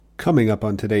Coming up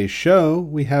on today's show,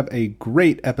 we have a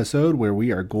great episode where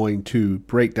we are going to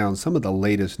break down some of the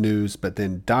latest news, but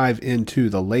then dive into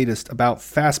the latest about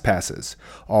Fastpasses,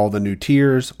 all the new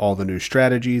tiers, all the new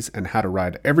strategies, and how to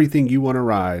ride everything you want to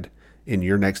ride in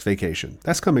your next vacation.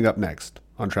 That's coming up next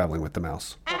on Traveling with the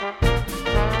Mouse.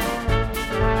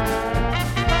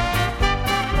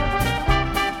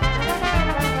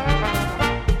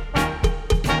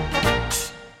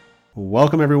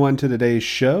 Welcome everyone to today's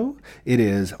show. It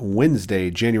is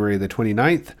Wednesday, January the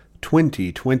 29th,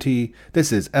 2020.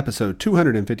 This is episode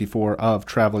 254 of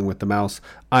Traveling with the Mouse.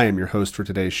 I am your host for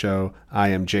today's show. I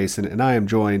am Jason, and I am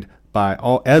joined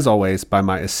as always, by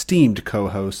my esteemed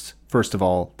co-hosts. First of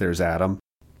all, there's Adam.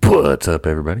 What's up,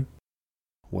 everybody?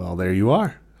 Well, there you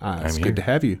are. It's good to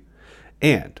have you.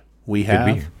 And we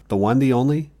have the one, the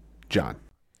only, John.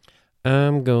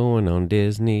 I'm going on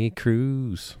Disney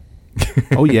cruise.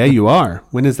 Oh, yeah, you are.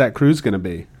 When is that cruise going to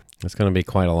be? It's going to be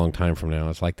quite a long time from now.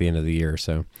 It's like the end of the year.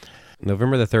 So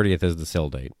November the 30th is the sail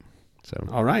date. So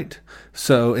all right.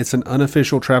 So it's an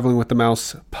unofficial Traveling with the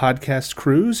Mouse podcast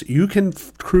cruise. You can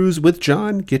cruise with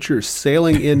John. Get your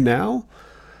sailing in now.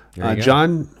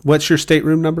 John, what's your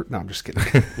stateroom number? No, I'm just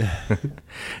kidding.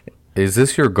 Is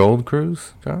this your gold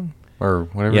cruise, John? Or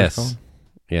whatever it's called?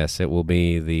 Yes, it will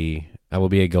be I will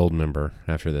be a gold member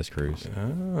after this cruise.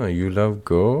 Oh, you love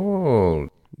gold.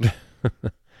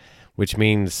 Which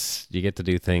means you get to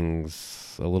do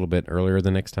things a little bit earlier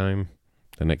the next time,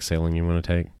 the next sailing you want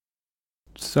to take.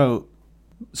 So,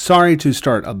 sorry to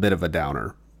start a bit of a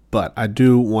downer, but I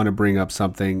do want to bring up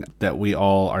something that we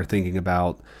all are thinking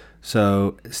about.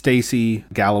 So, Stacy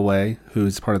Galloway,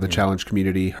 who's part of the challenge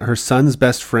community, her son's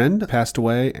best friend passed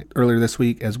away earlier this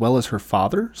week, as well as her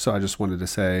father. So I just wanted to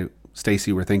say,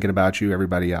 Stacy, we're thinking about you,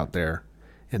 everybody out there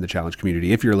in the challenge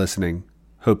community. If you're listening,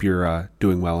 hope you're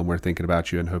doing well, and we're thinking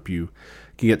about you and hope you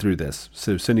can get through this.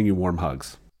 So sending you warm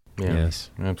hugs. Yeah,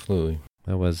 yes, absolutely.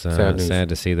 That was sad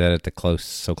to see that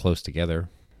so close together.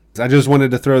 I just wanted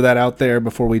to throw that out there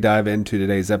before we dive into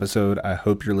today's episode. I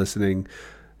hope you're listening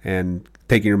and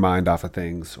taking your mind off of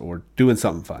things or doing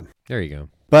something fun. There you go.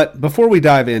 But before we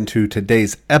dive into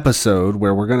today's episode,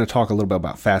 where we're going to talk a little bit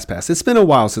about Fastpass, it's been a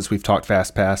while since we've talked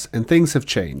Fastpass, and things have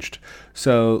changed.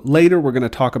 So later, we're going to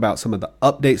talk about some of the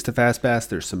updates to Fastpass.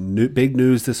 There's some big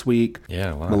news this week.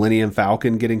 Yeah, a lot. Millennium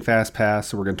Falcon getting Fastpass,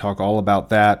 so we're going to talk all about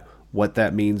that, what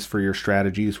that means for your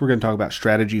strategies. We're going to talk about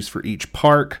strategies for each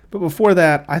park. But before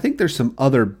that, I think there's some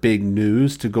other big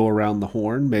news to go around the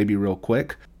horn, maybe real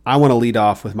quick. I want to lead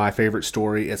off with my favorite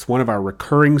story. It's one of our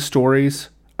recurring stories.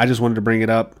 I just wanted to bring it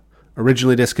up.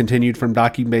 Originally discontinued from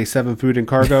Docking Bay 7 Food and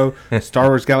Cargo, Star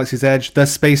Wars Galaxy's Edge, the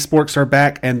Space Sporks are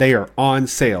back, and they are on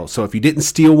sale. So if you didn't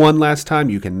steal one last time,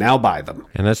 you can now buy them.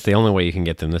 And that's the only way you can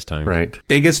get them this time. Right.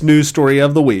 Biggest news story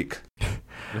of the week.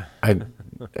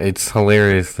 It's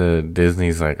hilarious that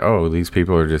Disney's like, oh, these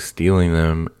people are just stealing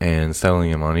them and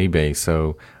selling them on eBay,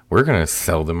 so we're going to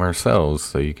sell them ourselves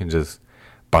so you can just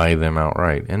buy them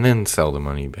outright and then sell them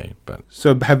on eBay. But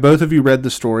so have both of you read the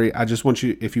story? I just want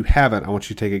you, if you haven't, I want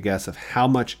you to take a guess of how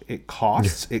much it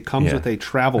costs. It comes with a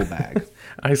travel bag.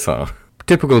 I saw.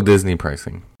 Typical Disney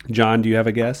pricing. John, do you have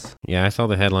a guess? Yeah, I saw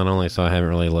the headline only, so I haven't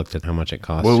really looked at how much it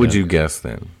costs. What would you guess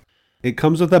then? It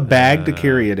comes with a bag to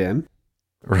carry it in.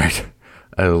 Right.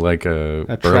 Like a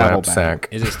travel burlap sack.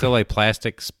 Is it still a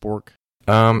plastic spork?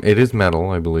 It is metal,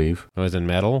 I believe. Oh, is it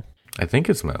metal? I think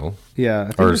it's metal.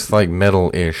 Yeah. Or it's like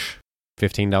metal-ish.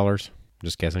 $15?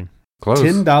 Just guessing. Close.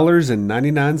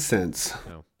 $10.99.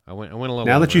 Oh, I went a little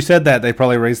Now that you said that, they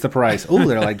probably raised the price. Oh,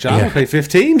 they're like, John, will pay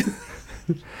 $15?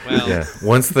 Well, yeah.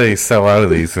 Once they sell out of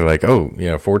these, they're like, oh,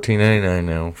 yeah, $14.99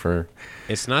 now for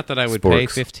it's not that I would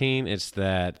sporks. pay $15. It's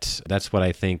that's what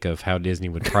I think of how Disney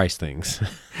would price things.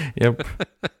 Yep.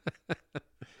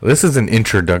 This is an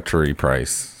introductory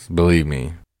price, believe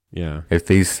me. Yeah. If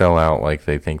these sell out like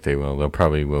they think they will, they'll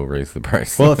probably will raise the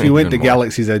price. Well, if you went to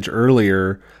Galaxy's Edge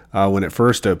earlier, when it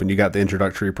first opened, you got the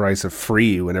introductory price of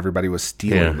free when everybody was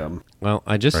stealing them. Well,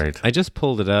 I just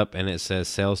pulled it up, and it says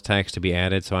sales tax to be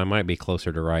added, so I might be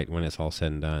closer to right when it's all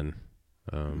said and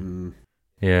done.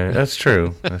 Yeah, that's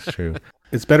true. That's true.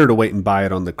 It's better to wait and buy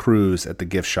it on the cruise at the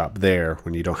gift shop there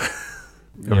when you don't.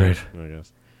 Right. I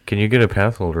guess. Can you get a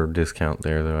pass holder discount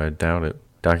there, though? I doubt it.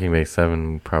 Docking Bay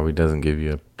 7 probably doesn't give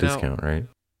you a discount, right?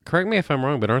 Correct me if I'm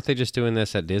wrong, but aren't they just doing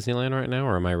this at Disneyland right now,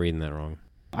 or am I reading that wrong?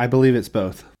 I believe it's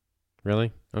both.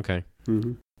 Really? Okay.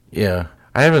 Mm-hmm. Yeah.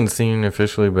 I haven't seen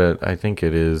officially, but I think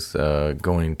it is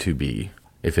going to be.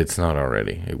 If it's not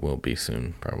already, it will be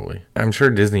soon, probably. I'm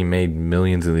sure Disney made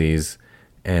millions of these,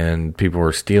 and people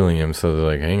were stealing them, so they're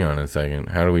like, hang on a second,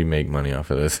 how do we make money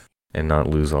off of this? and not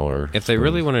lose all our If they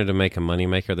really wanted to make a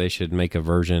moneymaker, they should make a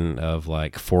version of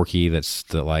like Forky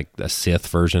that's like a Sith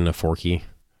version of Forky.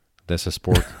 That's a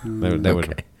spork. That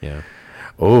would, yeah.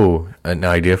 Oh, an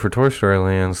idea for Toy Story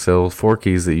Land. Sell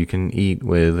Forkies that you can eat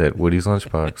with at Woody's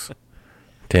Lunchbox.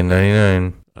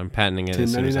 $10.99. I'm patenting it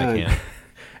as soon as I can.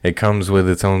 It comes with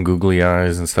its own googly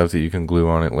eyes and stuff that you can glue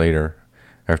on it later.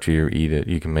 After you eat it,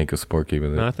 you can make a Sporky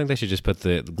with it. No, I think they should just put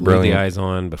glue the eyes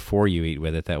on before you eat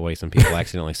with it. That way some people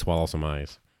accidentally swallow some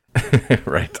eyes.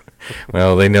 Right.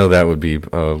 Well, they know that would be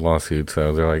a lawsuit,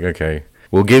 so they're like, okay,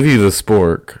 we'll give you the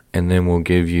spork, and then we'll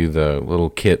give you the little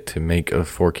kit to make a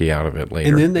Forky out of it later.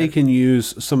 And then they can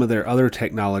use some of their other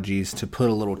technologies to put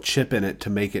a little chip in it to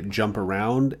make it jump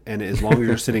around, and as long as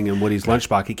you're sitting in Woody's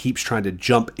lunchbox, it keeps trying to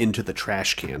jump into the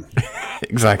trash can.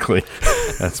 Exactly.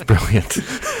 That's brilliant.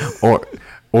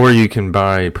 Or you can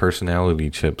buy personality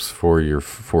chips for your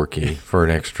Forky for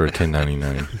an extra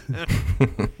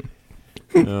 $10.99.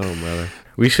 Oh, mother.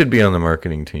 We should be on the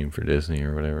marketing team for Disney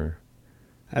or whatever.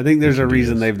 I think there's a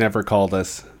reason they've never called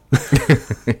us.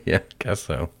 Yeah, guess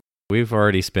so. We've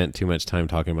already spent too much time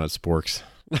talking about sporks.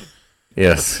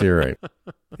 Yes, you're right.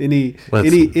 Any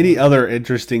other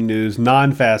interesting news,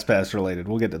 non-Fastpass related?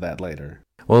 We'll get to that later.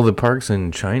 Well, the parks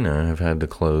in China have had to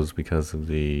close because of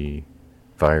the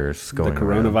virus going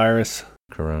around. The coronavirus.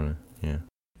 Corona, yeah.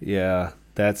 Yeah,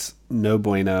 that's no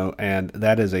bueno, and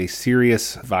that is a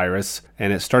serious virus,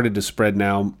 and it started to spread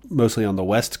now mostly on the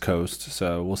West Coast,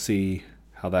 so we'll see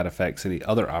how that affects any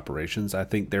other operations. I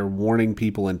think they're warning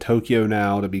people in Tokyo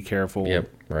now to be careful. Yep,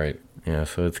 right. Yeah,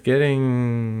 so it's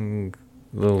getting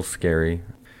a little scary.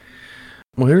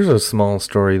 Well, here's a small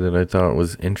story that I thought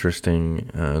was interesting.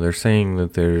 They're saying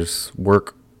that there's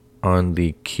work on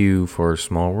the queue for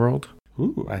Small World.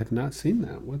 Ooh, I have not seen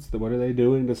that. What are they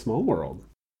doing to Small World?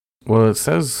 Well, it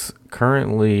says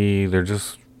currently they're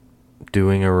just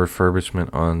doing a refurbishment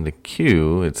on the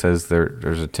queue. It says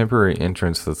there's a temporary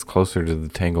entrance that's closer to the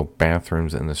Tangled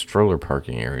bathrooms and the stroller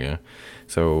parking area.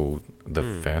 So the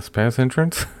Fastpass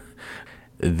entrance,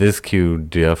 this queue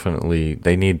definitely,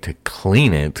 they need to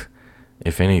clean it,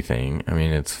 if anything. I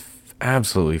mean, it's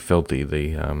absolutely filthy.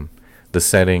 The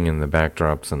setting and the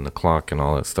backdrops and the clock and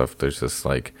all that stuff, there's just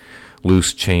like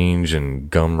loose change and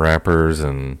gum wrappers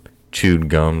and chewed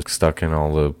gum stuck in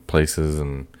all the places,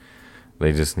 and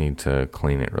they just need to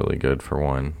clean it really good for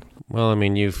one. Well, I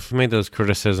mean, you've made those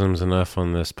criticisms enough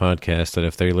on this podcast that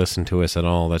if they listen to us at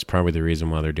all, that's probably the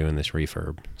reason why they're doing this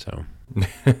refurb. So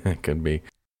it could be.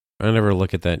 I never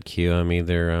look at that queue. I'm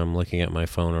either looking at my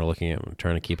phone or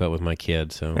trying to keep up with my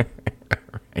kid. So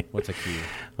Right. What's a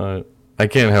queue? I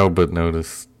can't help but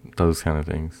notice those kind of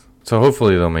things. So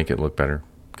hopefully they'll make it look better,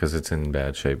 because it's in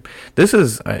bad shape. This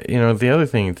is, the other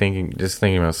thing,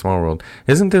 thinking about Small World,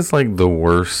 isn't this like the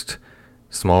worst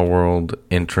Small World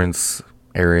entrance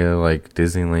area? Like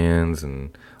Disneyland's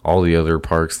and all the other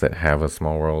parks that have a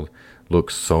Small World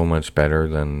look so much better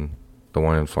than the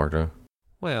one in Florida.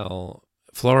 Well,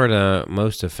 Florida,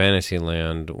 most of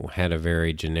Fantasyland had a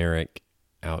very generic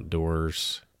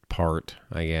outdoors part,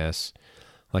 I guess.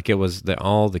 Like it was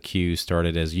all the queues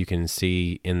started, as you can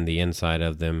see in the inside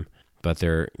of them, but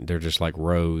they're just like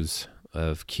rows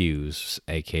of queues,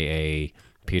 aka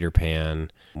Peter Pan,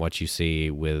 what you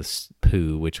see with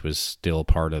Pooh, which was still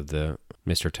part of the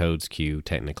Mr. Toad's queue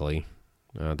technically.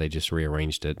 They just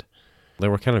rearranged it. They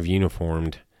were kind of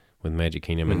uniformed with Magic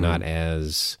Kingdom and not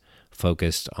as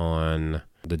focused on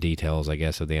the details, I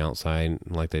guess, of the outside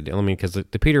like they did. I mean, because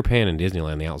the Peter Pan in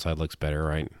Disneyland, the outside looks better,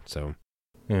 right? So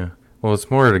yeah. Well,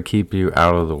 it's more to keep you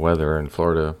out of the weather in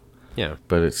Florida. Yeah.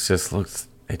 But it just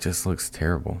looks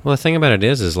terrible. Well, the thing about it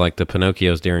is like the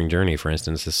Pinocchio's Daring Journey, for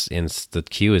instance, the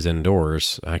queue is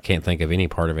indoors. I can't think of any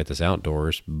part of it that's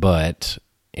outdoors, but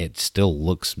it still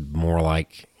looks more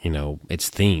like,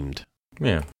 it's themed.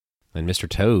 Yeah. And Mr.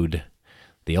 Toad,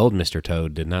 the old Mr.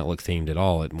 Toad, did not look themed at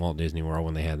all at Walt Disney World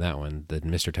when they had that one. The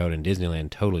Mr. Toad in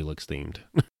Disneyland totally looks themed.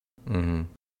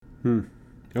 Mm-hmm.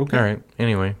 Okay. All right.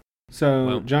 Anyway.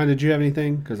 So, John, did you have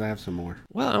anything? Because I have some more.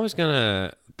 Well, I was going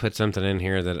to put something in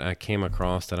here that I came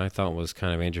across that I thought was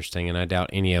kind of interesting, and I doubt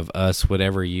any of us would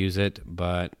ever use it,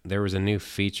 but there was a new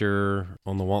feature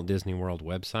on the Walt Disney World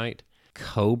website,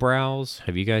 co-browse.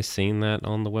 Have you guys seen that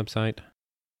on the website?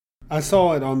 I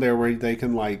saw it on there where they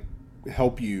can,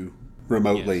 help you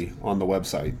remotely on the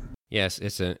website. Yes,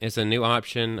 it's a new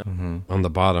option on the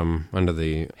bottom under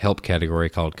the help category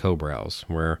called co-browse,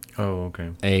 where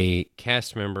a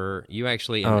cast member, you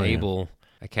actually enable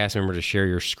a cast member to share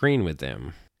your screen with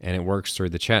them, and it works through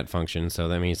the chat function. So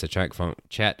that means the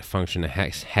chat function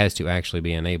has to actually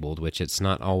be enabled, which it's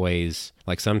not always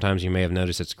Like sometimes you may have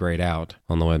noticed it's grayed out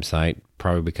on the website,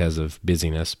 probably because of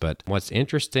busyness. But what's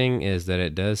interesting is that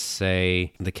it does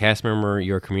say the cast member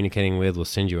you're communicating with will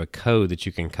send you a code that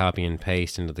you can copy and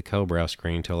paste into the co-browse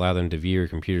screen to allow them to view your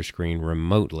computer screen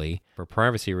remotely. For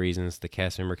privacy reasons, the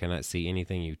cast member cannot see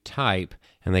anything you type,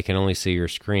 and they can only see your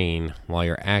screen while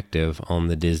you're active on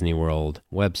the Disney World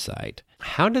website.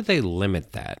 How did they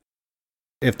limit that?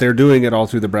 If they're doing it all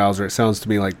through the browser, it sounds to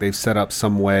me like they've set up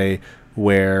some way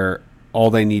where all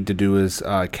they need to do is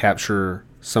capture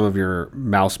some of your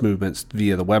mouse movements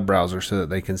via the web browser so that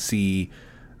they can see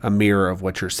a mirror of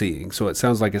what you're seeing. So it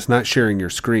sounds like it's not sharing your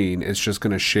screen. It's just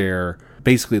going to share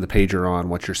basically the page you're on,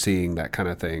 what you're seeing, that kind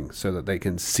of thing, so that they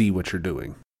can see what you're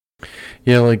doing.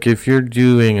 Yeah, like if you're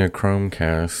doing a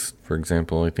Chromecast, for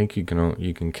example, I think you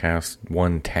can cast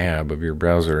one tab of your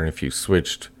browser, and if you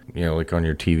switched, like on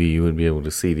your TV, you would be able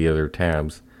to see the other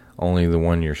tabs, only the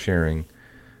one you're sharing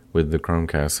with the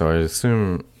Chromecast. So I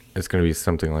assume it's going to be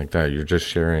something like that. You're just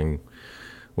sharing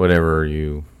whatever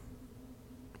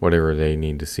they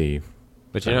need to see.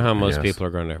 But you know how most people are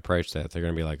going to approach that? They're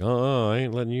going to be like, oh, I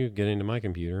ain't letting you get into my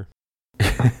computer.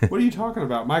 What are you talking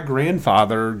about? My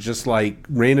grandfather, just like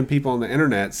random people on the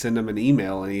internet, send him an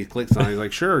email and he clicks on it. He's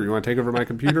like, sure, you want to take over my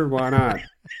computer? Why not?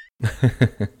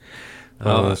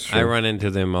 That's true. I run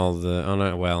into them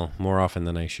more often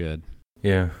than I should.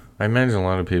 Yeah. I imagine a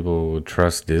lot of people would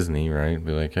trust Disney, right?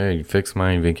 Be like, hey, fix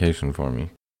my vacation for me.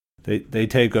 They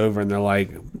take over and they're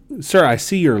like, sir, I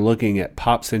see you're looking at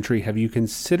Pop Century. Have you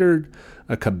considered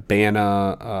a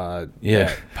cabana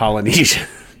Polynesian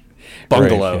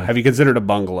bungalow? Right, yeah. Have you considered a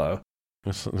bungalow?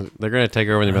 They're going to take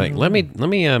over and they'll be like, let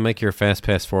me make your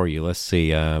Fastpass for you. Let's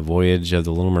see, Voyage of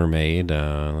the Little Mermaid.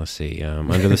 Let's see,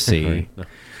 Under the Sea.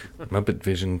 Muppet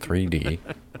Vision 3D.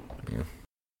 Yeah.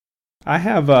 I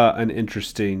have an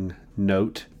interesting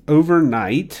note.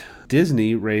 Overnight,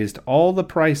 Disney raised all the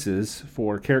prices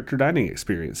for character dining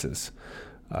experiences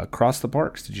across the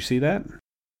parks. Did you see that?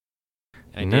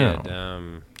 I did.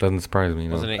 Doesn't surprise me.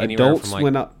 Wasn't No. it anywhere Adults from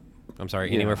went up. I'm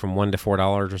sorry, anywhere from $1 to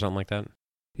 $4 or something like that?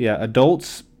 Yeah,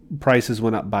 adults' prices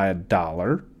went up by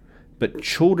 $1, but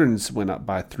children's went up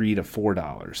by $3 to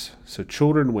 $4. So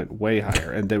children went way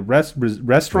higher. And the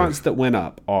restaurants that went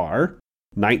up are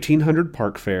 1900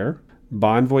 Park Fare,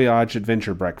 Bon Voyage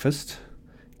Adventure Breakfast,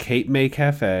 Cape May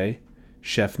Cafe,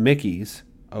 Chef Mickey's,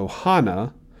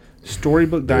 Ohana,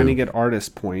 Storybook Dining at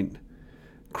Artist Point,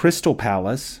 Crystal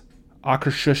Palace,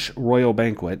 Akershus Royal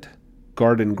Banquet,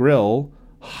 Garden Grill,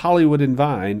 Hollywood and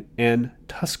Vine, and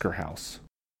Tusker House.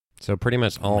 So pretty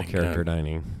much all character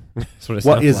dining. That's what it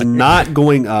What sounds is like. not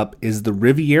going up is the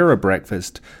Riviera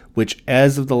breakfast, which,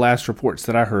 as of the last reports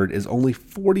that I heard, is only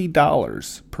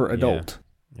 $40 per adult.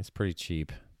 Yeah, it's pretty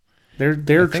cheap.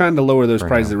 They're trying to lower those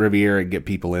prices at Riviera and get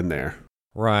people in there.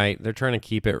 Right. They're trying to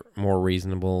keep it more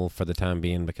reasonable for the time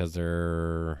being because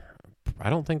I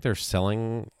don't think they're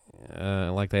selling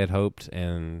like they had hoped,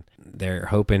 and they're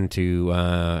hoping to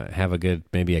have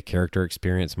maybe a character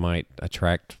experience might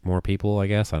attract more people, I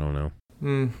guess. I don't know.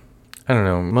 I don't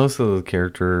know. Most of the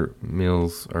character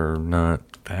meals are not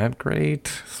that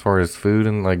great as far as food,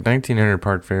 and like 1900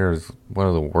 Park Fare is one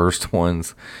of the worst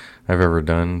ones I've ever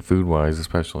done, food-wise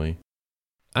especially.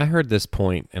 I heard this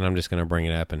point, and I'm just going to bring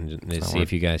it up and see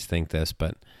if you guys think this,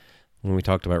 but when we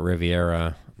talked about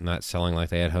Riviera not selling like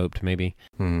they had hoped, maybe,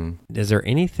 is there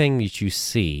anything that you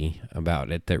see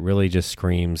about it that really just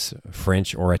screams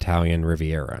French or Italian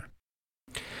Riviera?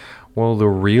 Well, the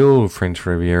real French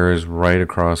Riviera is right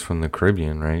across from the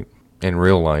Caribbean, right? In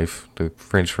real life, the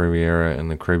French Riviera and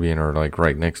the Caribbean are like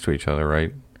right next to each other,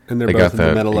 right? And they're They both got in the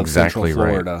that middle of Central exactly right.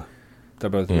 Florida. They're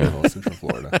both in the middle of Central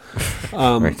Florida.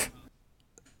 Right.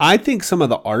 I think some of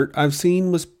the art I've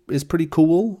seen is pretty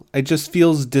cool. It just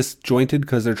feels disjointed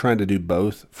because they're trying to do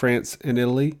both France and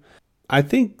Italy. I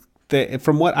think that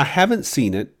from what I haven't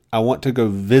seen it, I want to go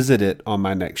visit it on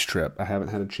my next trip. I haven't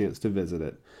had a chance to visit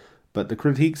it. But the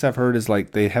critiques I've heard is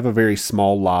like they have a very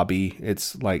small lobby.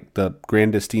 It's like the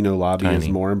Gran Destino lobby is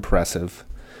more impressive.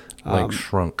 Like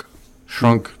shrunk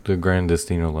the Gran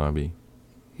Destino lobby.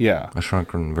 Yeah. A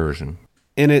shrunken version.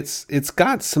 And it's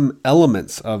got some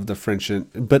elements of the French,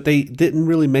 but they didn't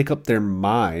really make up their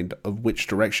mind of which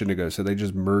direction to go. So they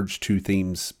just merged two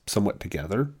themes somewhat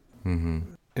together. Mm-hmm.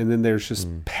 And then there's just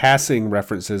passing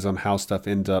references on how stuff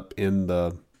ends up in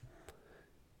the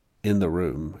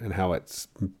room and how it's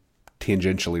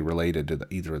tangentially related to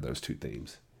either of those two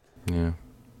themes. Yeah.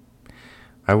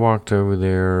 I walked over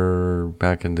there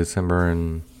back in December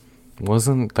and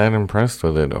wasn't that impressed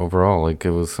with it overall. Like,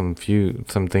 it was some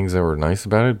things that were nice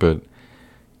about it, but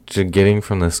getting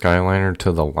from the Skyliner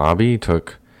to the lobby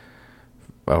took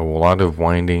a lot of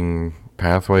winding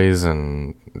pathways,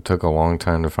 and it took a long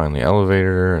time to find the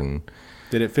elevator. And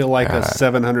Did it feel like a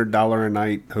 $700 a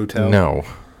night hotel?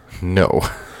 No.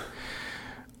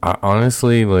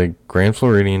 Honestly, like Grand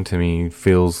Floridian to me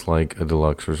feels like a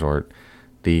deluxe resort.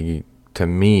 To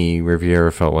me,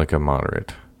 Riviera felt like a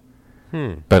moderate.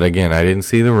 But again, I didn't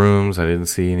see the rooms. I didn't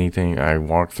see anything. I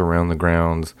walked around the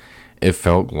grounds. It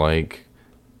felt like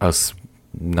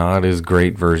not as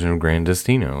great version of Grand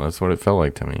Destino. That's what it felt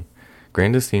like to me.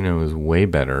 Grand Destino is way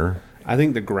better. I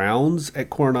think the grounds at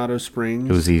Coronado Springs.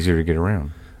 It was easier to get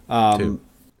around.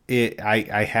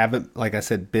 I haven't, like I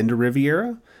said, been to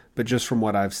Riviera, but just from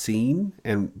what I've seen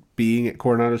and being at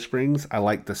Coronado Springs, I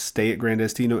like the stay at Grand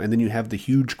Destino, and then you have the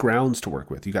huge grounds to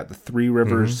work with. You got the Three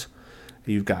Rivers,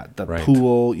 you've got the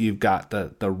pool, you've got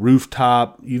the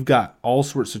rooftop, you've got all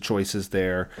sorts of choices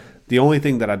there. The only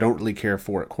thing that I don't really care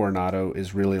for at Coronado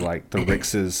is really like the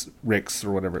Rick's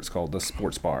or whatever it's called, the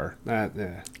sports bar.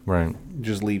 Right.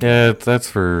 Just leave. Yeah, that's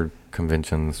for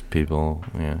conventions people.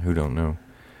 Yeah, who don't know.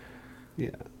 Yeah,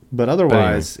 but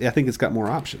otherwise, I think it's got more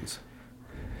options.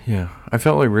 Yeah, I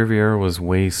felt like Riviera was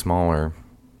way smaller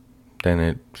than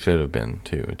it should have been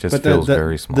too. It just feels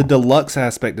very small. The deluxe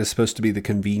aspect is supposed to be the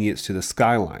convenience to the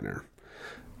Skyliner.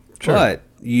 Sure. But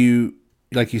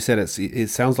like you said, it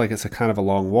sounds like it's a kind of a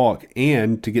long walk,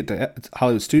 and to get to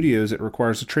Hollywood Studios, it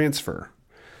requires a transfer.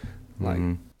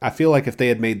 I feel like if they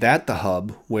had made that the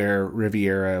hub, where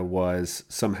Riviera was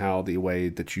somehow the way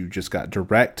that you just got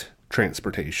direct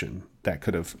transportation, that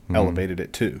could have elevated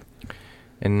it too.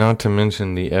 And not to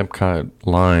mention the Epcot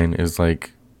line is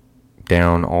like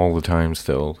down all the time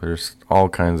still. There's all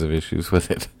kinds of issues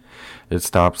with it. It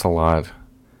stops a lot.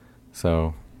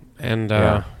 So, and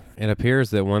it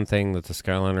appears that one thing that the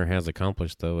Skyliner has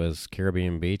accomplished, though, is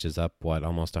Caribbean Beach is up,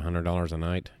 almost $100 a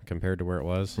night compared to where it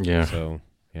was? Yeah. So,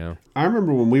 yeah. I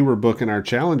remember when we were booking our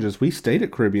challenges, we stayed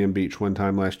at Caribbean Beach one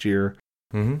time last year.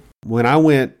 When I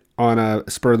went on a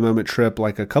spur-of-the-moment trip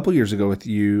like a couple years ago with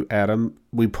you, Adam,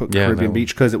 we put Caribbean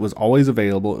Beach because it was always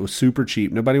available. It was super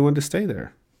cheap. Nobody wanted to stay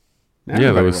there.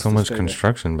 There was so much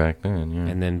construction back then. Yeah.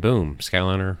 And then, boom,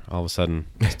 Skyliner, all of a sudden,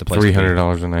 it's the place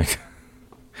 $300 a night.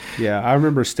 Yeah, I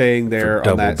remember staying there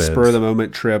on that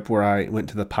spur-of-the-moment trip where I went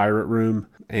to the Pirate Room,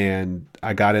 and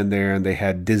I got in there, and they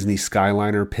had Disney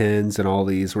Skyliner pins and all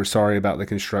these. We're sorry about the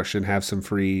construction. Have some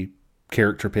free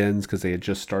character pins because they had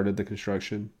just started the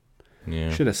construction.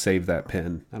 Yeah. Should have saved that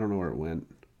pin. I don't know where it went.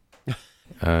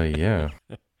 Yeah.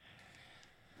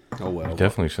 Oh, well.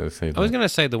 Definitely should have saved that. I was going to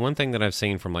say, the one thing that I've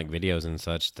seen from like videos and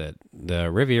such, that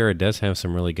the Riviera does have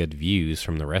some really good views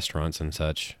from the restaurants and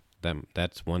such.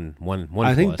 That's one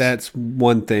I think that's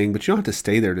one thing, but you don't have to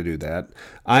stay there to do that.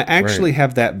 I actually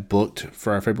have that booked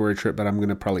for our February trip, but I'm going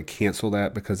to probably cancel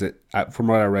that because from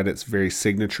what I read, it's very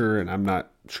signature, and I'm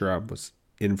not sure I was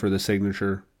in for the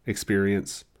signature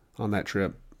experience on that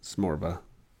trip. It's more of a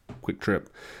quick trip.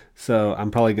 So I'm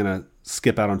probably going to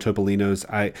skip out on Topolino's.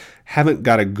 I haven't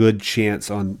got a good chance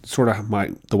on sort of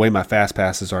the way my fast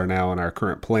passes are now in our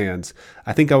current plans.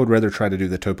 I think I would rather try to do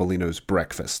the Topolino's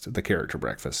breakfast, the character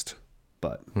breakfast.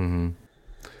 But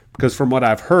because from what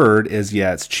I've heard is,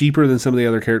 it's cheaper than some of the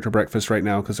other character breakfasts right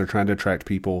now because they're trying to attract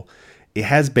people. It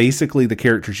has basically the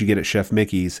characters you get at Chef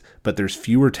Mickey's, but there's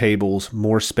fewer tables,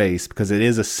 more space because it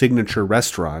is a signature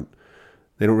restaurant.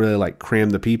 They don't really like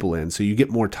cram the people in, so you get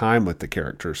more time with the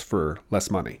characters for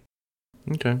less money.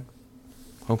 Okay.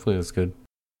 Hopefully that's good.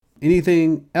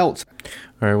 Anything else?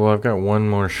 All right, well, I've got one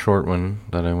more short one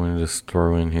that I wanted to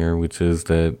throw in here, which is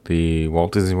that the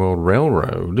Walt Disney World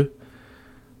Railroad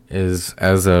is,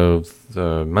 as of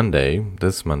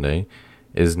this Monday,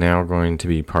 is now going to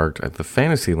be parked at the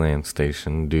Fantasyland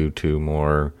station due to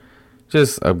more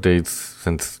just updates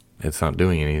since it's not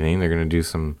doing anything. They're going to do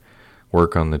some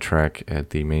work on the track at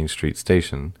the Main Street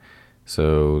station.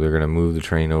 So they're going to move the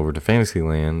train over to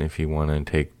Fantasyland if you want to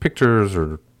take pictures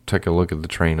or take a look at the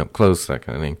train up close, that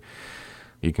kind of thing.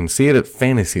 You can see it at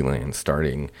Fantasyland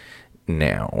starting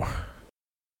now.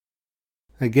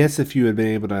 I guess if you had been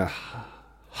able to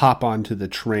hop onto the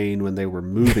train when they were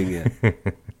moving it.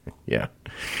 Yeah.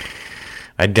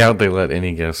 I doubt they let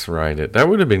any guests ride it. That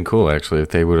would have been cool, actually, if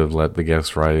they would have let the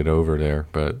guests ride it over there,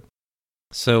 but...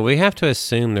 So we have to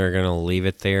assume they're going to leave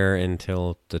it there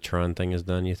until the Tron thing is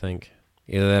done, you think?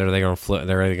 Either that or are they going to flip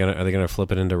are they going to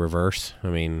flip it into reverse? I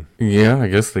mean, yeah, I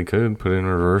guess they could put it in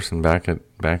reverse and back it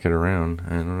around.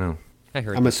 I don't know.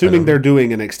 I'm assuming they're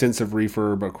doing an extensive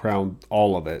refurb around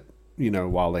all of it,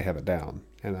 while they have it down.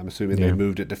 And I'm assuming they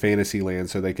moved it to Fantasyland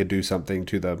so they could do something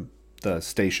to the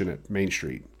station at Main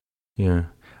Street. Yeah.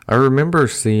 I remember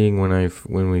seeing when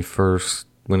it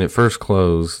first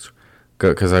closed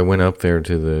because I went up there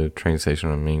to the train station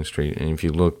on Main Street, and if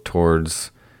you look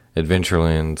towards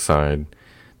Adventureland side,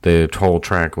 the whole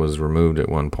track was removed at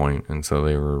one point, and so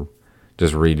they were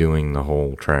just redoing the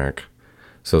whole track.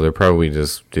 So they're probably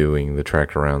just doing the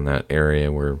track around that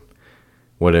area where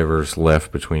whatever's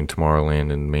left between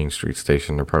Tomorrowland and Main Street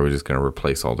Station, they're probably just going to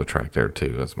replace all the track there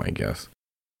too. That's my guess.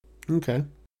 Okay.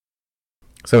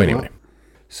 So anyway.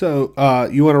 So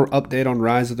you want to update on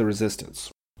Rise of the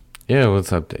Resistance? Yeah, let's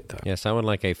update that. Yes, I would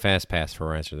like a fast pass for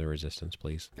Rise of the Resistance,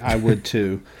 please. I would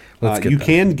too. You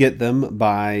can get them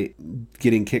by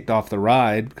getting kicked off the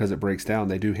ride because it breaks down.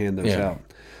 They do hand those out.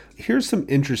 Here's some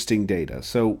interesting data.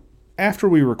 So after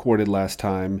we recorded last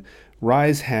time,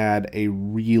 Rise had a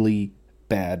really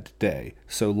bad day.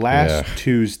 So last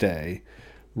Tuesday,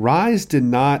 Rise did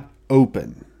not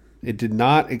open. It did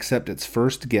not accept its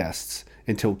first guests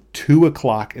until 2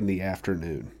 o'clock in the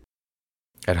afternoon.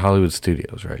 At Hollywood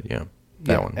Studios, right? Yeah.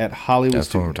 That one. At Hollywood That's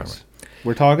Studios. What we're talking about.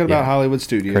 We're talking about Hollywood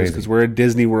Studios because we're a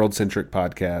Disney World centric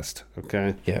podcast.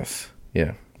 Okay. Yes.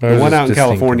 Yeah. The one out in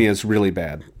California is really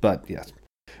bad, but yes.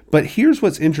 But here's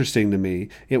what's interesting to me.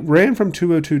 It ran from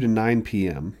 2:02 to 9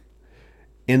 p.m.,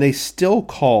 and they still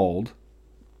called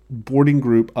boarding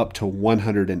group up to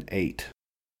 108.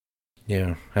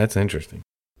 Yeah, that's interesting.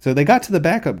 So they got to the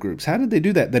backup groups. How did they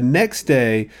do that? The next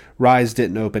day, Rise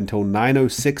didn't open until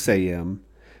 9:06 a.m.,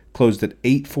 closed at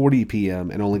 8:40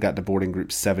 p.m., and only got to boarding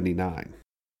group 79.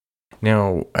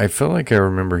 Now, I feel like I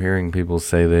remember hearing people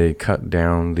say they cut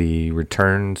down the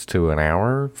returns to an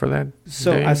hour for that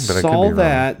So day, I but I could saw be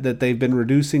that they've been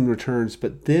reducing returns,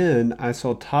 but then I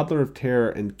saw Toddler of Terror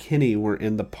and Kenny were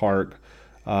in the park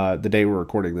the day we're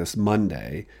recording this,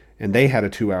 Monday, and they had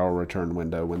a 2-hour return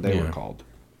window when they were called.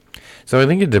 So I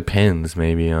think it depends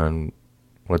maybe on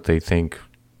what they think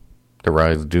the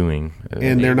ride's doing.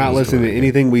 And they're not listening to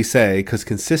anything we say because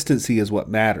consistency is what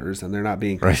matters, and they're not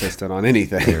being consistent on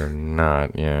anything. They're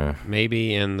not,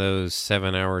 Maybe in those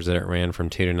 7 hours that it ran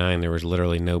from 2 to 9, there was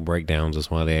literally no breakdowns.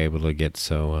 That's why they were able to get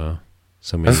so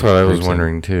many. That's what I was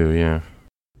wondering too, yeah.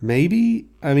 Maybe.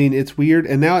 I mean, it's weird.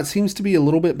 And now it seems to be a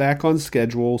little bit back on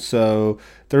schedule. So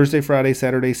Thursday, Friday,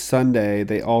 Saturday, Sunday,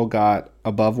 they all got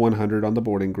above 100 on the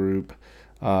boarding group.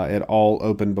 It all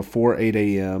opened before 8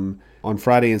 a.m. On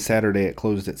Friday and Saturday, it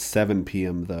closed at 7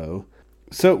 p.m., though.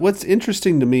 So what's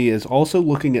interesting to me is also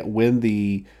looking at when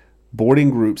the boarding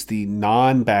groups, the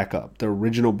non-backup, the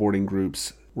original boarding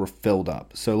groups were filled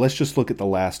up. So let's just look at the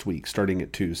last week, starting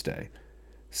at Tuesday,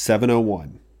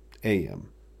 7:01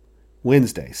 a.m.,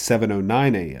 Wednesday,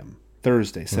 7:09 a.m.,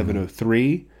 Thursday,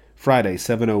 7:03, Friday,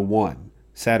 7:01,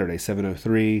 Saturday,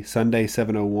 7:03, Sunday,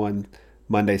 7:01,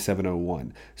 Monday,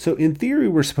 7:01. So in theory,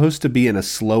 we're supposed to be in a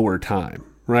slower time,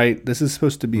 right? This is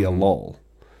supposed to be a lull.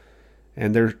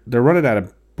 And they're running out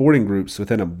of boarding groups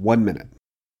within 1 minute.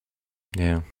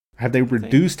 Yeah. Have they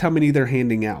reduced how many they're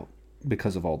handing out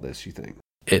because of all this, you think?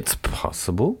 It's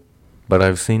possible, but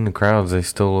I've seen the crowds. They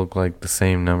still look like the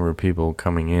same number of people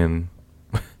coming in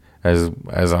as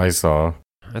I saw.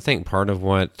 I think part of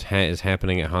what is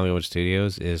happening at Hollywood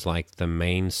Studios is like the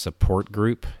main support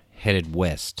group headed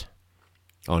west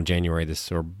on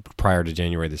prior to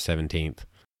January the 17th.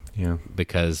 Yeah.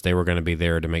 Because they were going to be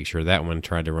there to make sure that one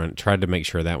tried to make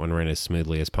sure that one ran as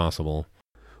smoothly as possible.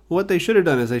 What they should have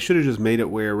done is they should have just made it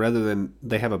where rather than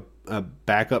they have a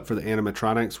backup for the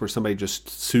animatronics where somebody just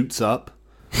suits up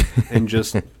and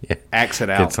just acts it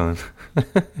out. Gets on.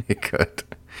 It could.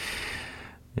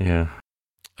 Yeah.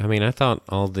 I mean, I thought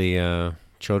all the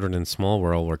children in Small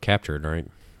World were captured, right?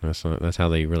 That's how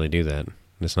they really do that.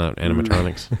 It's not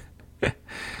animatronics.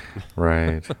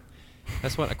 Right.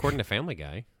 That's what, according to Family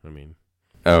Guy. I mean.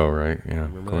 Oh, right. Yeah,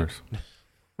 of course.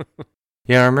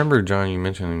 Yeah, I remember, John, you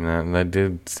mentioning that, and that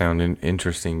did sound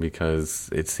interesting because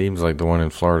it seems like the one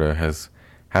in Florida has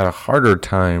had a harder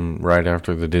time right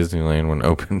after the Disneyland one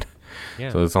opened.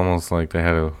 Yeah. So it's almost like they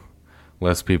had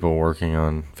less people working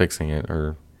on fixing it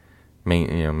or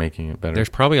making it better. There's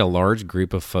probably a large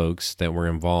group of folks that were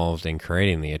involved in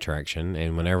creating the attraction,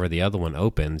 and whenever the other one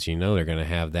opens, they're going to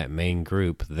have that main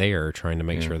group there trying to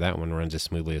make sure that one runs as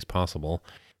smoothly as possible.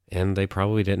 And they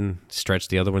probably didn't stretch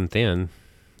the other one thin,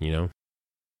 And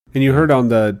you heard on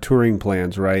the touring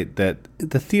plans, right, that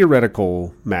the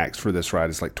theoretical max for this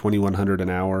ride is like $2,100 an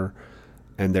hour,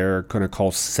 and they're going to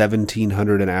call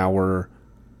 $1,700 an hour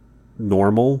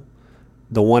normal.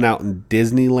 The one out in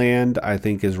Disneyland, I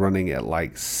think, is running at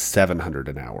like $700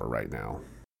 an hour right now.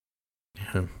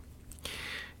 Yeah.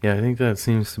 Yeah, I think that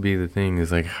seems to be the thing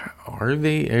is like, are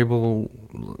they going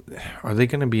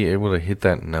to be able to hit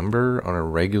that number on a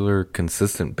regular,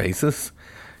 consistent basis?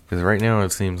 Because right now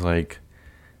it seems like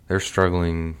they're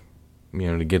struggling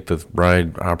to get the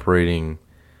ride operating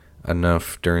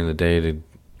enough during the day to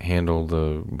handle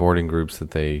the boarding groups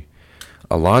that they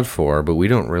allot for, but we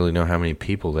don't really know how many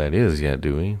people that is yet,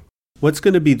 do we? What's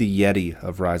going to be the Yeti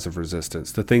of Rise of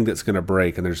Resistance? The thing that's going to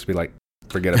break and they're just be like,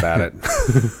 forget about it.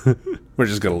 We're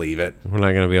just going to leave it. We're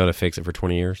not going to be able to fix it for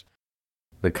 20 years.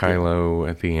 The Kylo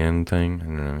at the end thing? I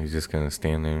don't know. He's just going to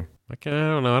stand there. Like, I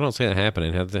don't know. I don't see that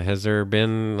happening. Has there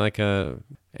been like a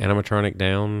animatronic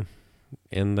down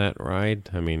in that ride?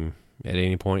 I mean, at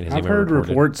any point, has I've anyone heard reported?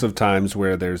 reports of times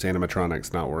where there's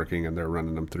animatronics not working and they're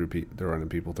running them through. They're running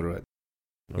people through it.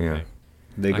 Okay. Yeah.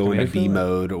 They I go can into make B that.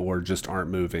 mode or just aren't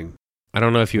moving. I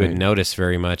don't know if you would Right. notice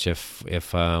very much if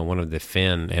one of the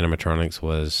Finn animatronics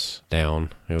was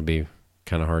down. It would be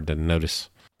kind of hard to notice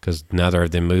because neither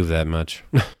of them move that much.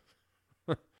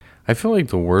 I feel like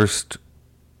the worst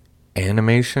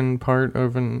animation part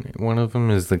of one of them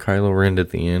is the Kylo Ren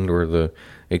at the end where the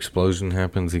explosion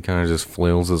happens. He kind of just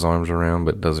flails his arms around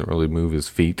but doesn't really move his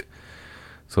feet.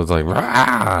 So it's like,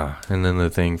 rah! And then the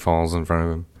thing falls in front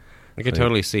of him. I could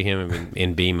totally see him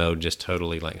in B mode, just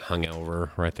totally like hung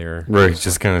over right there. Right, he's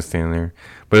just kind of standing there.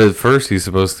 But at first he's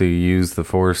supposed to use the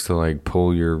force to like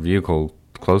pull your vehicle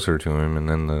closer to him, and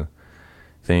then the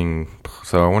thing.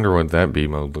 So I wonder what that B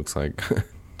mode looks like.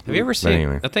 Have you ever seen?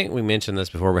 anyway. I think we mentioned this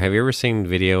before, but have you ever seen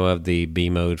video of the B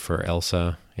mode for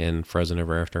Elsa in Frozen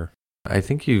Ever After? I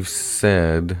think you've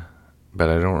said, but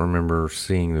I don't remember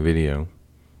seeing the video.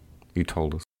 You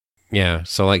told us. Yeah,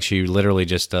 so like she literally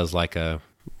just does like a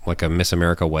Miss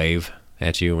America wave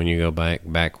at you when you go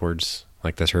backwards.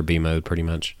 Like that's her B mode, pretty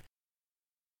much.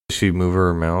 Does she move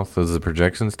her mouth? Does the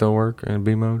projection still work in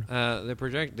B mode?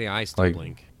 The eyes still Like-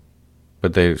 blink.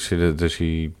 But does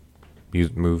she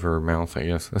move her mouth? I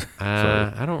guess. Sorry.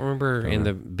 I don't remember in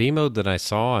the B mode that I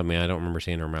saw. I mean, I don't remember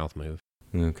seeing her mouth move.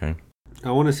 Okay.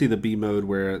 I want to see the B mode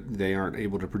where they aren't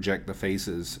able to project the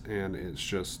faces and it's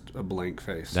just a blank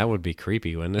face. That would be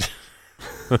creepy, wouldn't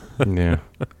it? Yeah.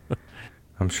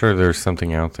 I'm sure there's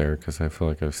something out there because I feel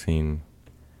like I've seen.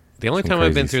 The only Some time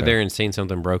I've been crazy through stuff. there and seen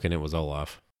something broken, it was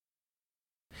Olaf.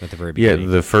 At the very Yeah,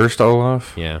 beginning. the first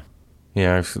Olaf. Yeah.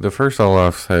 Yeah, the first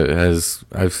Olaf has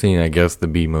I've seen. I guess the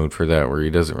B mode for that where he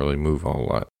doesn't really move a whole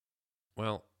lot.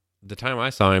 Well, the time I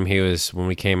saw him, when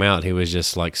we came out, he was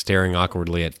just like staring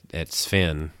awkwardly at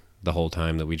Sven the whole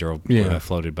time that we drove, Yeah.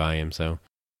 floated by him. So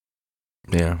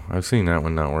Yeah, I've seen that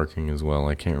one not working as well.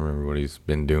 I can't remember what he's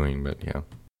been doing, but yeah,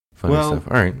 funny Well, stuff.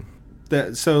 All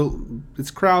right. So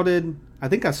it's crowded. I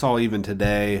think I saw even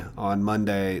today on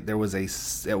Monday there was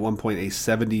at one point a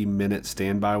 70-minute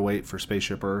standby wait for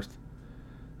Spaceship Earth.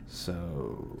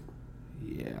 So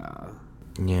yeah,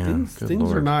 Yeah, things good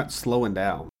Lord. are not slowing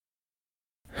down.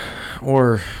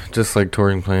 Or just like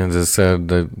touring plans has said,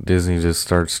 that Disney just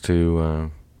starts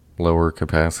to lower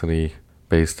capacity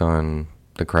based on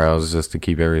the crowds just to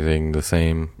keep everything the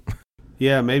same.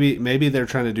 Yeah, maybe they're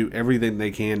trying to do everything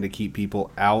they can to keep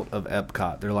people out of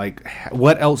Epcot. They're like,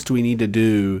 what else do we need to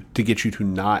do to get you to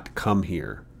not come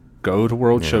here? Go to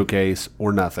World Showcase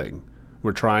or nothing.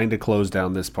 We're trying to close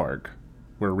down this park.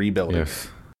 We're rebuilding. Yes.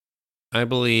 I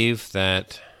believe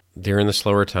that during the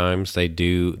slower times, they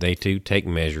do take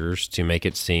measures to make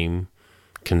it seem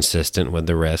consistent with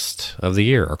the rest of the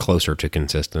year, or closer to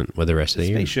consistent with the rest of the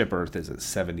year. Spaceship Earth is at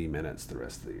 70 minutes the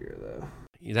rest of the year, though.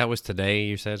 That was today,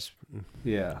 you said?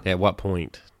 Yeah. At what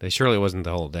point? Surely it wasn't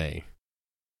the whole day.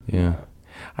 Yeah.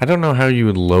 I don't know how you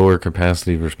would lower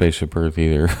capacity for Spaceship Earth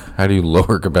either. How do you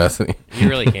lower capacity? You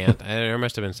really can't. There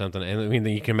must have been something. I mean,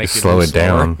 you can make Just it slow move it slower.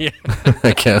 down. Yeah.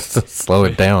 I guess slow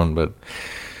it down, but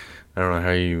I don't know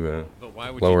how you But why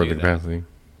would lower you the do that? capacity.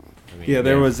 I mean, Yeah,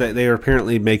 they are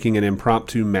apparently making an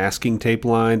impromptu masking tape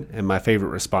line, and my favorite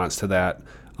response to that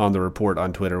on the report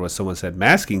on Twitter was someone said,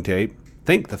 masking tape?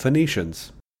 Think the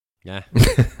Phoenicians. Yeah.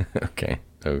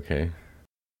 Okay.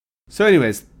 So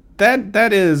anyways,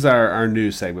 that is our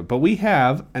news segment, but we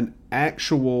have an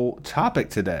actual topic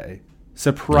today.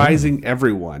 Surprising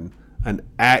everyone, an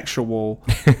actual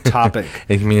topic.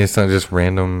 I mean, it's not just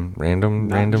random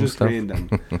Not just stuff. random.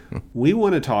 We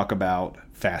want to talk about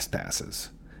fast passes.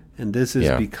 And this is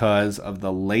because of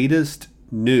the latest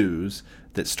news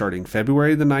that starting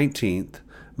February the 19th,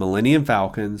 Millennium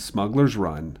Falcon Smuggler's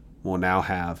Run will now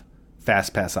have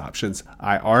fast pass options.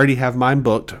 I already have mine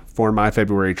booked for my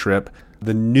February trip.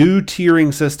 The new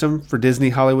tiering system for Disney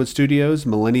Hollywood Studios,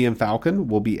 Millennium Falcon,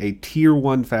 will be a Tier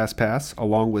 1 Fast Pass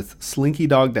along with Slinky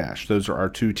Dog Dash. Those are our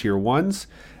two Tier 1s.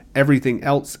 Everything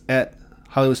else at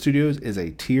Hollywood Studios is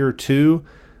a Tier 2,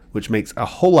 which makes a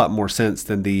whole lot more sense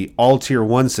than the all Tier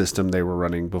 1 system they were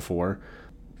running before.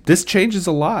 This changes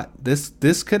a lot.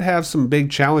 This could have some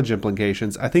big challenge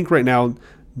implications. I think right now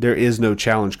there is no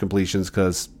challenge completions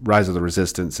because Rise of the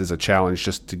Resistance is a challenge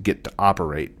just to get to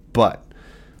operate. But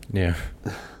Yeah.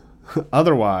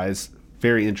 otherwise,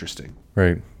 very interesting.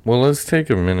 Right. Well, let's take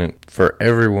a minute for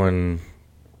everyone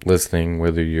listening,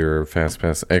 whether you're a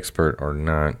Fastpass expert or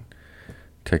not,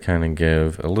 to kind of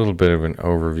give a little bit of an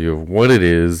overview of what it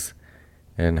is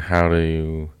and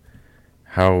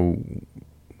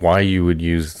why you would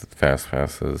use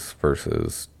Fastpasses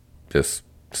versus just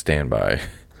standby.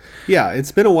 Yeah,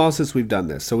 it's been a while since we've done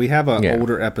this. So we have an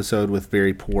older episode with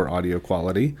very poor audio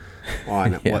quality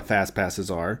on what fast passes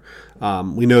are.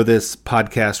 We know this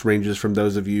podcast ranges from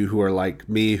those of you who are like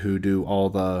me who do all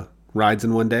the rides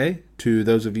in one day to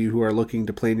those of you who are looking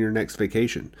to plan your next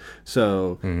vacation.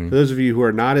 So for those of you who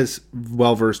are not as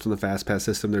well versed on the Fastpass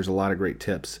system, there's a lot of great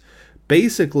tips.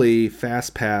 Basically,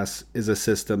 Fastpass is a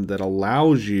system that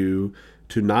allows you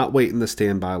to not wait in the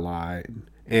standby line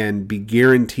and be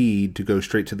guaranteed to go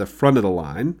straight to the front of the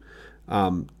line.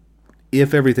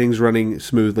 If everything's running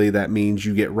smoothly, that means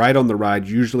you get right on the ride,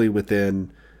 usually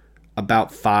within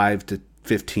about 5 to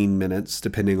 15 minutes,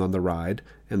 depending on the ride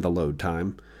and the load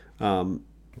time.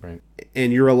 Right.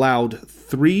 And you're allowed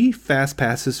 3 fast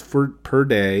passes per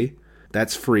day.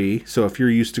 That's free. So if you're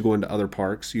used to going to other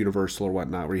parks, Universal or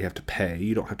whatnot, where you have to pay,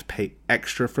 you don't have to pay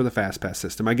extra for the Fastpass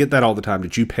system. I get that all the time.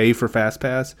 Did you pay for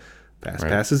Fastpass?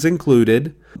 Fastpass is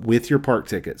included with your park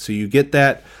ticket. So you get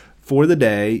that for the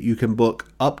day. You can book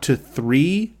up to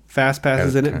 3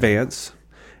 Fastpasses in advance,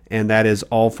 and that is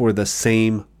all for the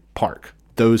same park.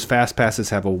 Those Fastpasses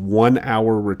have a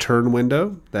 1-hour return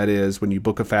window. That is, when you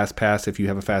book a Fastpass, if you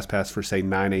have a Fastpass for, say,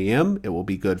 9 a.m., it will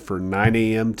be good for 9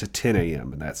 a.m. to 10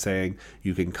 a.m. And that's saying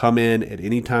you can come in at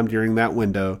any time during that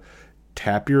window,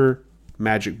 tap your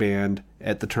magic band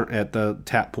at the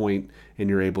tap point, and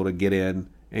you're able to get in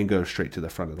and go straight to the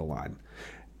front of the line.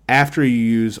 After you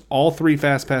use all 3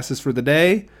 Fastpasses for the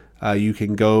day, you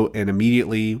can go and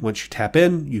immediately, once you tap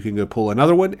in, you can go pull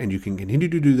another one, and you can continue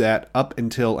to do that up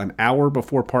until an hour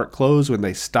before park close when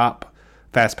they stop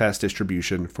Fastpass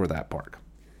distribution for that park.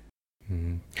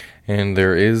 Mm-hmm. And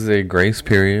there is a grace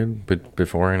period, but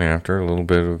before and after, a little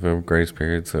bit of a grace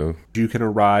period. So you can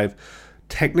arrive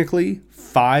technically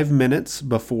 5 minutes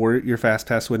before your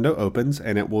Fastpass window opens,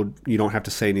 and you don't have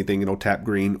to say anything, it'll tap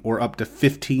green, or up to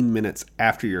 15 minutes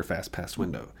after your Fastpass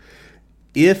window.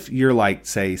 If you're like,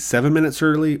 say, 7 minutes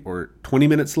early or 20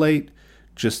 minutes late,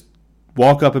 just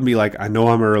walk up and be like, I know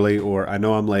I'm early or I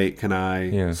know I'm late. Can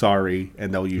I? Sorry.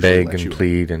 And they'll usually beg and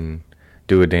plead and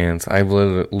do a dance. I've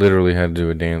literally had to do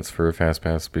a dance for a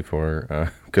Fastpass before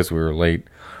because we were late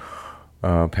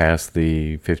past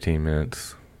the 15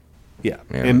 minutes. Yeah.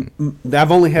 And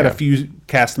I've only had a few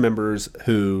cast members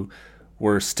who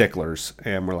were sticklers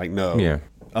and were like, no. Yeah.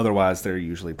 Otherwise, they're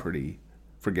usually pretty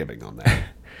forgiving on that.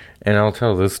 And I'll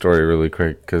tell this story really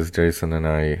quick because Jason and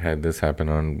I had this happen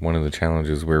on one of the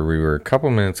challenges where we were a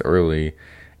couple minutes early,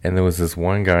 and there was this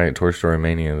one guy at Toy Story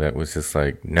Mania that was just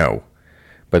like, no.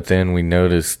 But then we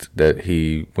noticed that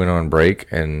he went on break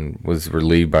and was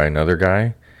relieved by another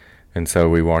guy. And so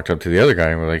we walked up to the other guy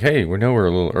and we're like, hey, we know we're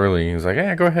a little early. He was like,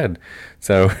 yeah, go ahead.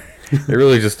 So it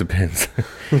really just depends.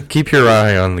 Keep your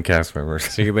eye on the cast members.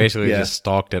 So you basically just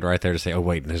stalked it right there to say, oh,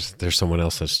 wait, there's someone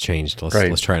else that's changed.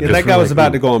 Let's try it. Yeah, that guy was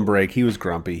about to go on break. He was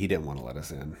grumpy. He didn't want to let us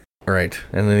in. Right.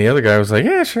 And then the other guy was like,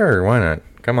 yeah, sure. Why not?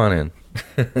 Come on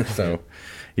in. So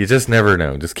you just never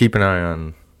know. Just keep an eye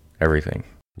on everything.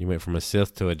 You went from a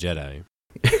Sith to a Jedi.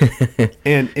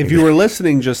 And if you were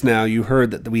listening just now, you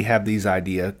heard that we have these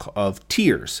idea of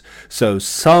tiers. So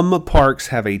some parks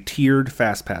have a tiered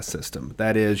Fastpass system.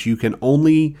 That is, you can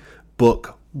only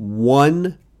book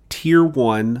one tier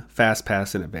 1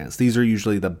 Fastpass in advance. These are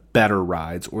usually the better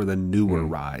rides or the newer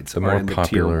rides. The more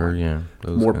popular,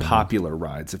 more popular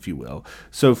rides, if you will.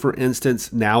 So, for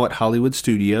instance, now at Hollywood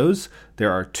Studios,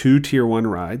 there are 2 tier 1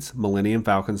 rides, Millennium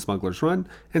Falcon Smuggler's Run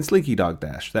and Slinky Dog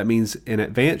Dash. That means in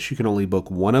advance you can only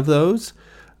book one of those,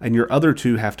 and your other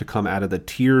 2 have to come out of the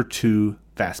tier 2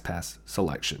 Fastpass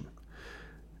selection.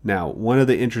 Now, one of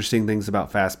the interesting things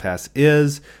about Fastpass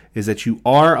is that you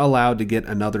are allowed to get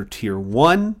another tier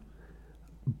 1,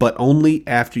 but only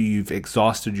after you've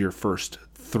exhausted your first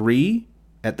 3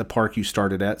 at the park you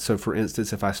started at. So, for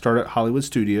instance, if I start at Hollywood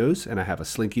Studios and I have a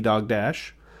Slinky Dog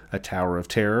Dash, a Tower of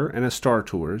Terror, and a Star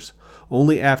Tours,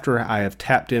 only after I have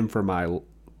tapped in for my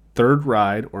 3rd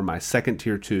ride or my 2nd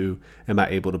tier 2 am I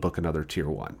able to book another tier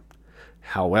 1.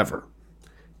 However,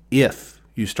 if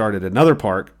you start at another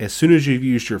park, as soon as you've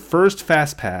used your first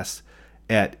Fastpass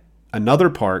at another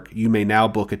park, you may now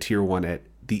book a tier 1 at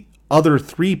the other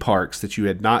 3 parks that you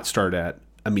had not started at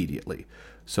immediately.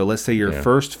 So let's say your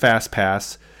first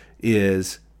Fastpass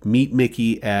is meet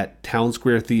Mickey at Town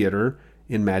Square Theater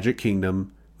in Magic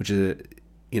Kingdom, which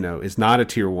is not a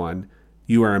tier 1,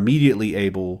 you are immediately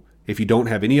able, if you don't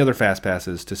have any other fast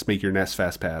passes, to make your next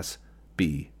fast pass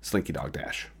be Slinky Dog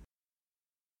Dash.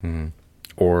 Mm-hmm.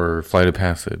 Or Flight of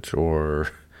Passage,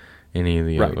 or any of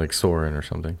the Right. like Soarin' or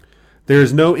something. There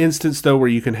is no instance, though, where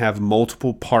you can have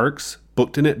multiple parks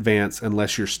booked in advance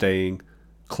unless you're staying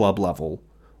club level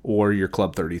or you're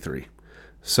Club 33.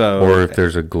 So, or if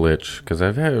there's a glitch, because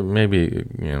I've had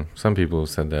some people have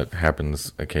said that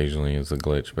happens occasionally as a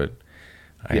glitch, but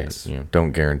I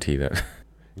don't guarantee that.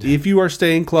 if you are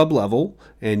staying club level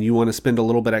and you want to spend a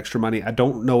little bit extra money, I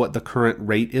don't know what the current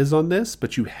rate is on this,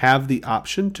 but you have the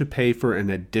option to pay for an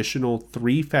additional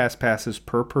 3 fast passes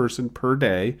per person per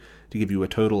day to give you a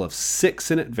total of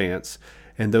 6 in advance,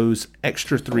 and those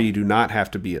extra 3 do not have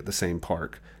to be at the same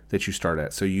park that you start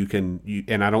at. So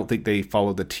and I don't think they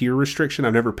follow the tier restriction.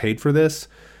 I've never paid for this,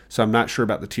 so I'm not sure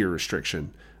about the tier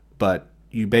restriction, but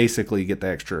you basically get the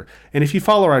extra. And if you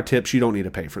follow our tips, you don't need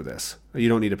to pay for this. You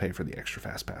don't need to pay for the extra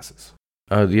fast passes.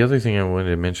 The other thing I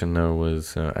wanted to mention, though,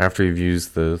 was after you've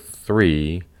used the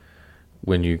 3,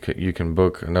 when you can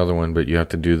book another one, but you have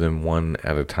to do them one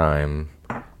at a time.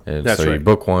 And That's so right. you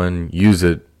book one, use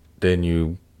it, then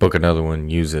you book another one,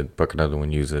 use it, book another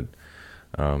one, use it.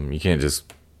 You can't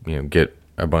just get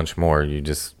a bunch more. You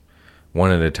just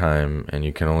one at a time, and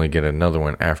you can only get another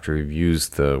one after you've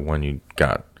used the one you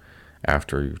got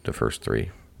after the first 3.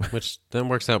 Which then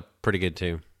works out pretty good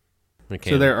too.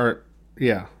 So there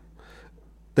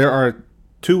are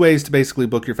 2 ways to basically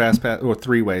book your fast pass, or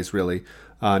 3 ways really.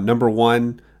 Number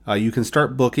 1, you can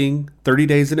start booking 30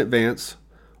 days in advance,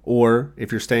 or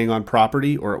if you're staying on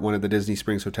property or at one of the Disney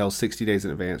Springs hotels, 60 days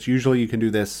in advance. Usually you can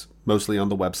do this mostly on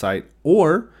the website,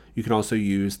 or you can also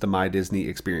use the My Disney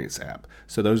Experience app.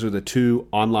 So those are the 2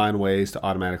 online ways to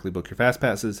automatically book your fast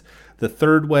passes. The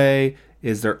third way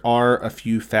is there are a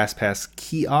few FastPass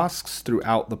kiosks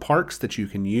throughout the parks that you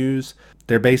can use.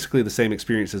 They're basically the same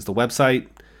experience as the website.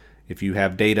 If you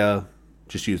have data,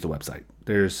 just use the website.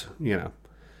 There's,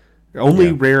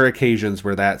 only rare occasions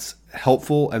where that's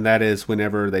helpful, and that is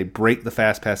whenever they break the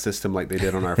FastPass system like they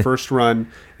did on our first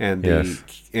run, and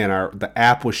the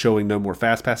app was showing no more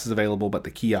FastPasses available, but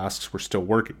the kiosks were still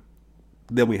working.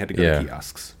 Then we had to go to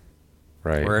kiosks.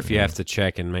 Right. Or if you have to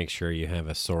check and make sure you have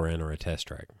a Soarin' or a test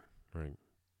track. Right.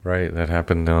 Right. That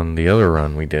happened on the other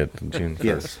run we did June 1st.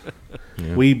 Yes.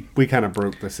 Yeah. We kind of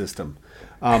broke the system.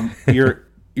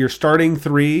 You're starting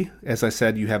 3. As I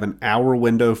said, you have an hour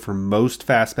window for most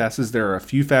fast passes. There are a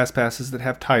few fast passes that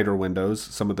have tighter windows.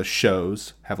 Some of the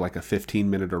shows have like a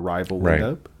 15-minute arrival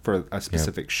window for a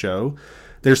specific show.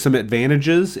 There's some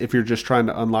advantages if you're just trying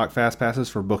to unlock fast passes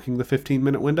for booking the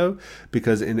 15-minute window,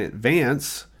 because in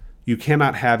advance, you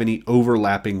cannot have any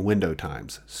overlapping window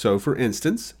times. So for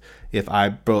instance, if I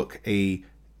book a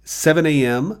 7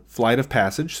 a.m. flight of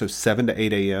passage, so 7 to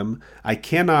 8 a.m., I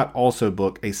cannot also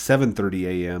book a 7:30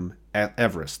 a.m. at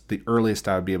Everest. The earliest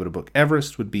I would be able to book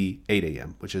Everest would be 8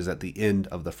 a.m., which is at the end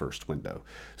of the first window.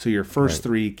 So your first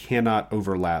 3 cannot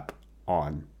overlap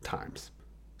on times.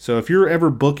 So if you're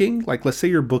ever booking, like let's say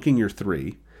you're booking your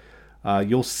 3,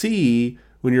 you'll see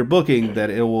when you're booking that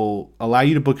it will allow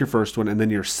you to book your first one, and then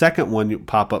your second one you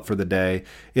pop up for the day.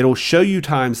 It'll show you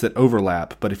times that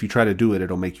overlap, but if you try to do it,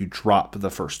 it'll make you drop the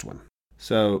first one.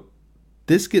 So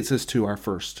this gets us to our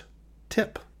first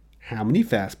tip. How many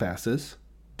fast passes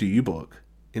do you book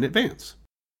in advance?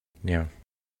 Yeah.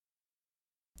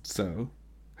 So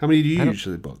how many do you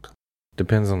usually book?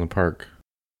 Depends on the park.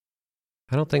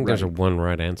 I don't think there's a one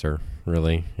right answer,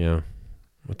 really. Yeah.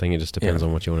 I think it just depends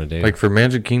on what you want to do. Like for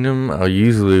Magic Kingdom, I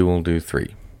usually will do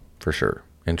 3 for sure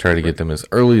and try to get them as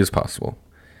early as possible.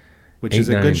 Which is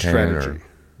a good strategy.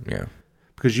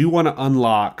 Because you want to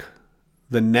unlock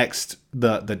the next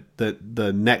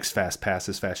the next fast pass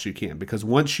as fast as you can. Because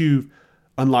once you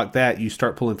unlock that, you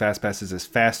start pulling fast passes as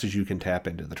fast as you can tap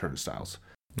into the turnstiles.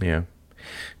 Yeah.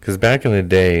 Because back in the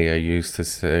day, I used to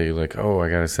say like, "Oh, I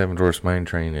got a 7 Dwarfs Mine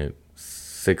Train at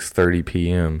 6:30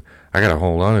 p.m. I got to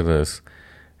hold on to this."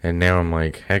 And now I'm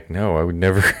like, heck no, I would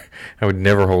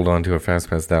never hold on to a fast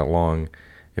pass that long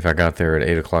if I got there at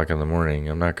 8 o'clock in the morning.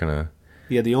 I'm not gonna.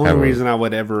 Yeah, the only reason I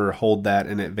would ever hold that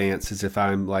in advance is if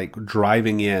I'm like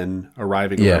arriving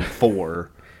around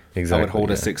 4. Exactly. I would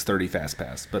hold a 6:30 fast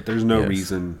pass, but there's no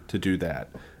reason to do that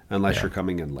unless you're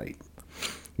coming in late.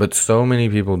 But so many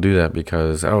people do that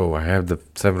because I have the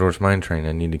 7 Dwarfs Mine Train,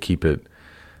 I need to keep it.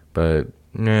 But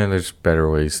there's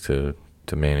better ways to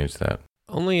manage that.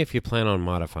 Only if you plan on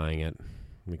modifying it,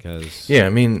 because... Yeah, I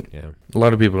mean, a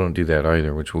lot of people don't do that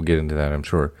either, which we'll get into that, I'm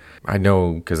sure. I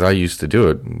know, because I used to do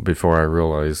it before I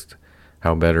realized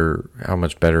how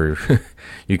much better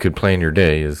you could plan your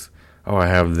day is, oh, I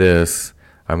have this,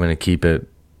 I'm going to keep it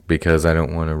because I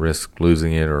don't want to risk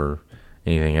losing it or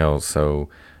anything else. So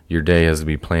your day has to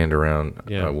be planned around,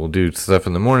 we'll do stuff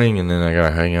in the morning, and then I got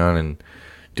to hang on and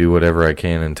do whatever I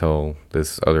can until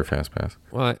this other Fastpass.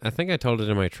 Well, I think I told it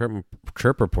in my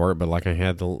trip report, but like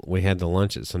we had the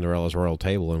lunch at Cinderella's Royal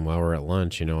Table, and while we were at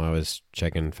lunch, I was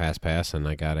checking Fastpass, and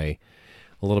I got a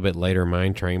little bit later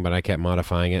mine train, but I kept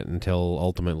modifying it until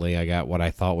ultimately I got what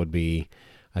I thought would be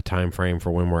a time frame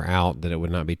for when we're out, that it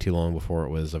would not be too long before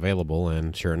it was available,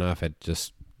 and sure enough, it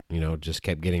just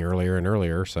kept getting earlier and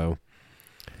earlier. So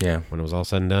yeah, when it was all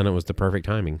said and done, it was the perfect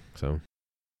timing. So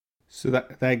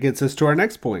that gets us to our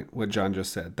next point, what John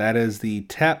just said. That is the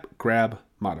tap, grab,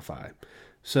 modify.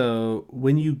 So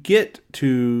when you get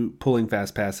to pulling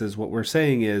fast passes, what we're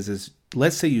saying is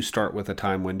let's say you start with a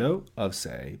time window of,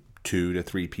 say, 2 to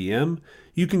 3 p.m.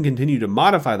 You can continue to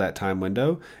modify that time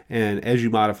window, and as you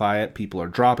modify it, people are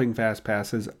dropping fast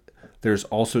passes. There's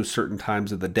also certain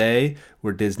times of the day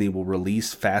where Disney will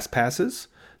release fast passes.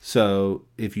 So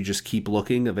if you just keep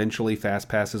looking, eventually fast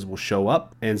passes will show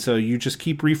up. And so you just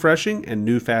keep refreshing and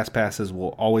new fast passes will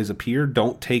always appear.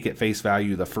 Don't take at face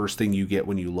value the first thing you get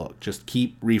when you look. Just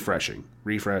keep refreshing.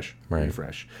 Refresh.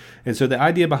 And so the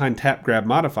idea behind tap, grab,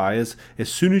 modify is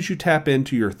as soon as you tap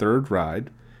into your third ride,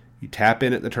 you tap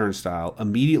in at the turnstile,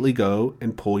 immediately go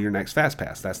and pull your next fast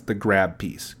pass. That's the grab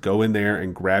piece. Go in there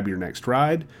and grab your next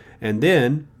ride. And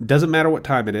then, doesn't matter what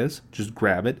time it is, just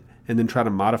grab it and then try to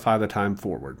modify the time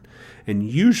forward. And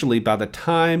usually by the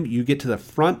time you get to the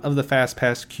front of the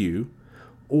Fastpass queue,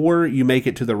 or you make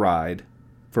it to the ride,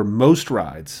 for most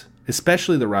rides,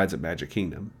 especially the rides at Magic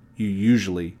Kingdom, you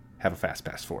usually have a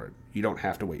Fastpass for it. You don't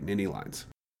have to wait in any lines.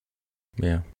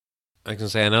 Yeah. I can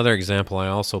say another example, I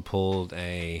also pulled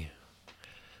we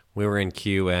were in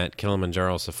queue at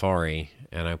Kilimanjaro Safari,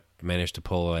 and I managed to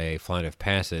pull a Flight of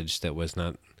Passage that was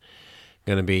not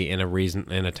going to be in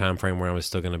a time frame where I was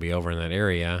still going to be over in that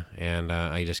area, and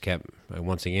I just kept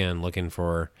once again looking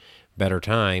for better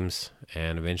times,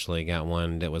 and eventually got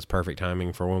one that was perfect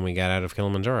timing for when we got out of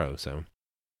Kilimanjaro. So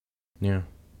yeah,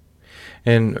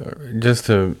 and just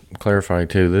to clarify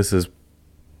too, this is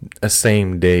a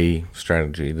same day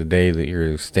strategy, the day that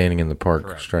you're standing in the park.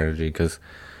 Correct. Strategy, because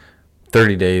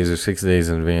 30 days or 60 days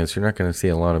in advance, you're not going to see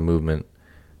a lot of movement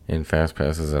in fast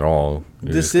passes at all.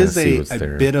 This is a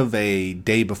bit of a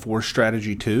day before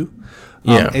strategy too.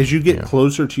 Yeah. As you get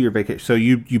closer to your vacation, so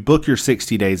you book your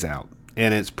 60 days out,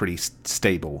 and it's pretty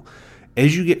stable.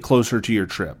 As you get closer to your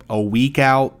trip, a week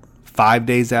out, 5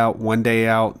 days out, 1 day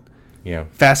out,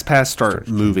 fast pass start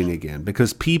moving again,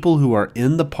 because people who are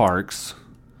in the parks,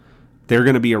 they're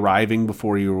going to be arriving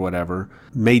before you or whatever,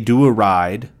 may do a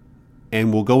ride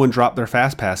and will go and drop their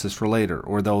fast passes for later,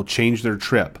 or they'll change their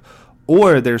trip.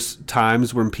 Or there's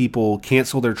times when people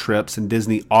cancel their trips and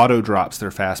Disney auto drops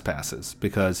their fast passes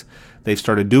because they've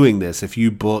started doing this. If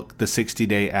you book the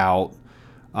 60-day out,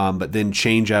 but then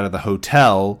change out of the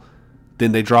hotel,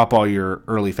 then they drop all your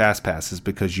early fast passes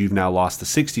because you've now lost the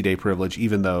 60-day privilege.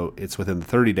 Even though it's within the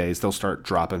 30 days, they'll start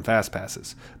dropping fast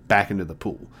passes back into the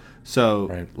pool.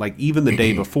 So like even the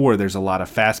day before, there's a lot of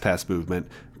fast pass movement,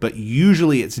 but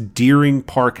usually it's during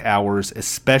park hours,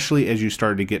 especially as you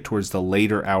start to get towards the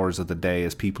later hours of the day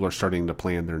as people are starting to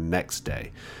plan their next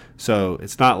day. So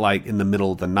it's not like in the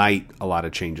middle of the night a lot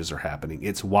of changes are happening.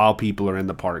 It's while people are in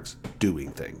the parks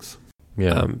doing things.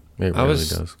 Yeah, it really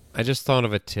does. I just thought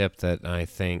of a tip that I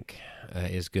think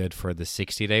is good for the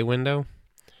 60-day window.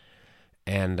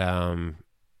 And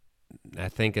I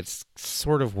think it's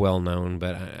sort of well known,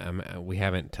 but we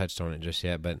haven't touched on it just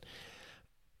yet. But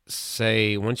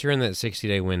say once you're in that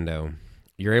 60-day window,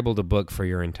 you're able to book for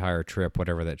your entire trip,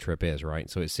 whatever that trip is, right?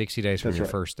 So it's 60 days from your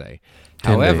first day.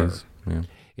 However,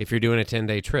 if you're doing a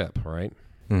 10-day trip, right?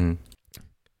 Mm-hmm.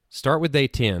 Start with day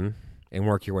 10 and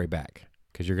work your way back,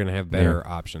 because you're going to have better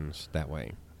options that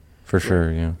way. For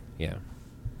sure, yeah. Yeah.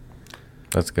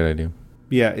 That's a good idea.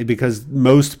 Yeah, because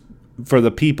for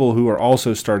the people who are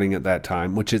also starting at that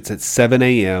time, which it's at 7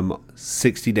 a.m.,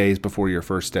 60 days before your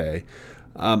first day,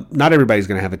 not everybody's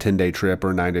going to have a 10-day trip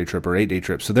or a 9-day trip or 8-day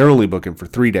trip, so they're only booking for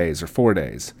 3 days or 4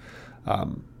 days.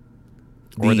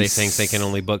 Or they think they can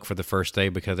only book for the first day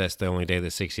because that's the only day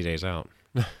that's 60 days out.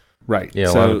 Right. Yeah,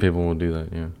 a lot of people will do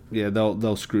that, yeah. Yeah,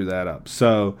 they'll screw that up.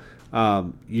 So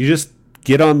you just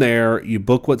get on there, you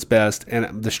book what's best,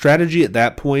 and the strategy at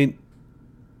that point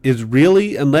is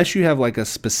really, unless you have like a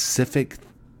specific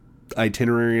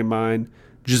itinerary in mind,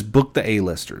 just book the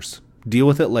A-listers. Deal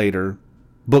with it later.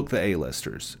 Book the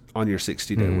A-listers on your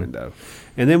 60-day window.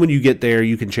 And then when you get there,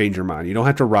 you can change your mind. You don't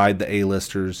have to ride the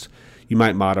A-listers. You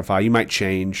might modify. You might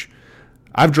change.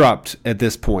 I've dropped at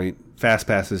this point fast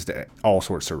passes to all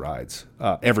sorts of rides,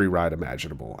 every ride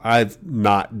imaginable. I've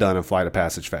not done a Flight of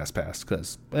Passage fast pass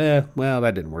because, well,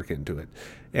 that didn't work into it.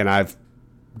 And I've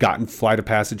gotten Flight of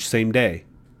Passage same day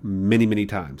many, many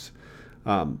times.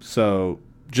 So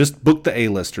just book the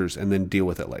A-listers and then deal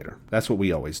with it later. That's what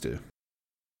we always do.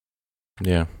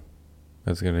 Yeah,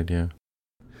 that's a good idea.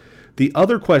 The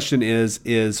other question is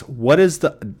what is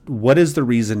the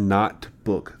reason not to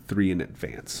book 3 in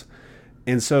advance?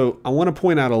 And so I want to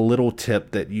point out a little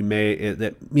tip that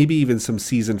maybe even some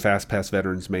seasoned FastPass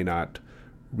veterans may not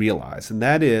realize. And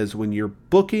that is when you're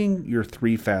booking your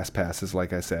 3 FastPasses,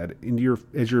 like I said,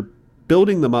 as you're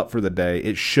building them up for the day,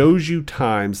 it shows you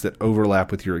times that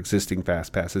overlap with your existing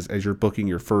FastPasses as you're booking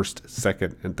your first,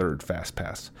 second, and third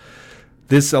FastPass.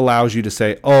 This allows you to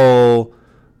say, oh,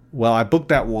 well, I booked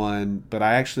that one, but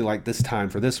I actually like this time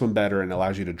for this one better, and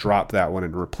allows you to drop that one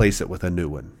and replace it with a new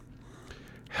one.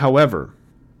 However,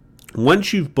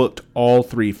 once you've booked all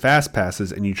 3 fast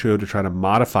passes and you go to try to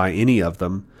modify any of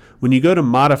them, when you go to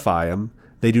modify them,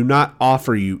 they do not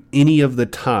offer you any of the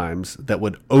times that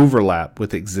would overlap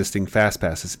with existing fast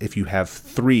passes if you have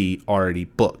 3 already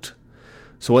booked.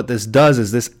 So what this does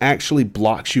is this actually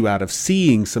blocks you out of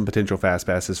seeing some potential fast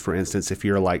passes. For instance, if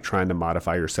you're like trying to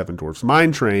modify your Seven Dwarfs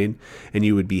Mine Train and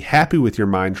you would be happy with your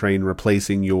Mine Train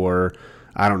replacing your,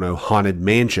 Haunted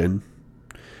Mansion,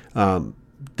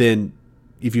 then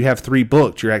if you have 3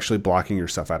 booked, you're actually blocking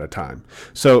yourself out of time.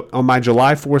 So on my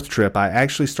July 4th trip, I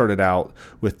actually started out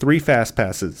with 3 fast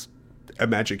passes at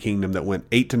Magic Kingdom that went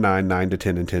 8 to 9, 9 to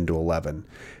 10, and 10 to 11.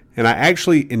 And I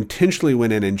actually intentionally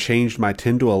went in and changed my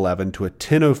 10 to 11 to a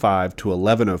 10:05 to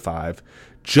 11:05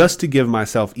 just to give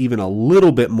myself even a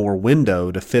little bit more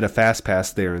window to fit a fast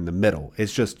pass there in the middle.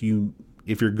 It's just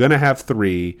if you're going to have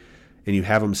 3 and you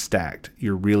have them stacked,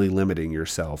 you're really limiting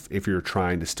yourself if you're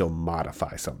trying to still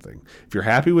modify something. If you're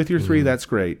happy with your 3, that's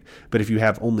great. But if you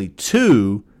have only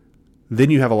 2, then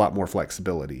you have a lot more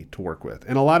flexibility to work with.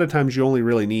 And a lot of times you only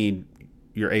really need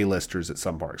your A-listers at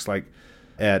some parks. Like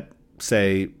at,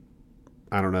 say,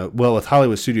 with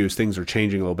Hollywood Studios, things are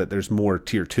changing a little bit. There's more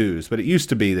tier 2s, but it used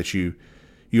to be that you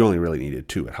only really needed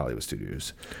 2 at Hollywood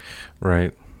Studios.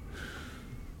 Right.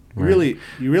 You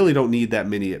really don't need that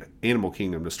many at Animal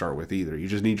Kingdom to start with either. You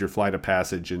just need your Flight of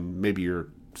Passage and maybe your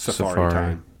Safari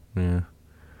time.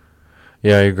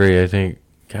 Yeah, I agree. I think,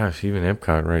 gosh, even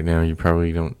Epcot right now, you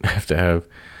probably don't have to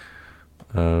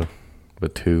have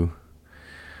but 2.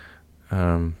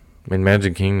 In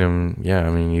Magic Kingdom,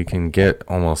 you can get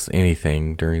almost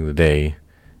anything during the day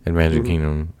in Magic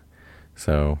Kingdom.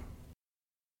 So,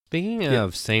 speaking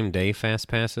of same-day fast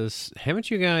passes, haven't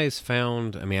you guys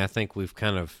found, I think we've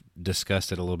kind of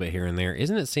discussed it a little bit here and there,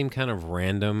 isn't it seem kind of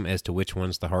random as to which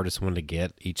one's the hardest one to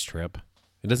get each trip?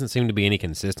 It doesn't seem to be any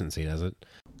consistency, does it?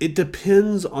 It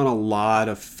depends on a lot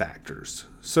of factors.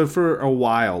 So for a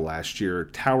while last year,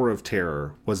 Tower of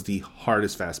Terror was the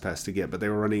hardest fast pass to get, but they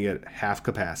were running at half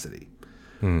capacity.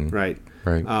 Right?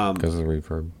 Right, because of the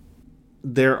refurb.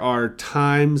 There are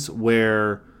times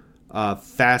where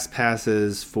fast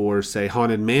passes for, say,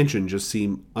 Haunted Mansion just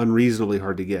seem unreasonably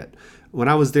hard to get. When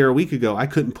I was there a week ago, I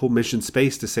couldn't pull Mission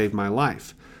Space to save my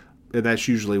life. And that's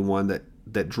usually one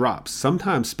that drops.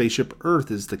 Sometimes Spaceship Earth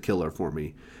is the killer for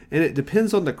me. And it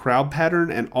depends on the crowd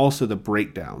pattern and also the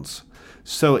breakdowns.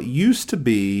 So it used to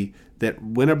be that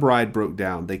when a ride broke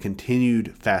down, they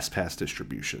continued FastPass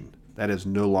distribution. That is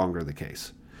no longer the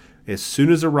case. As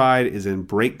soon as a ride is in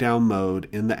breakdown mode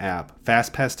in the app,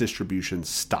 FastPass distribution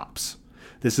stops.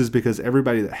 This is because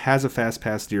everybody that has a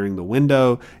FastPass during the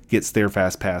window gets their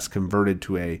FastPass converted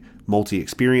to a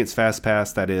multi-experience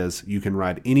FastPass. That is, you can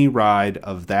ride any ride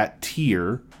of that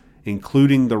tier,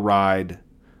 including the ride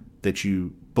that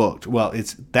you booked. Well,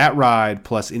 it's that ride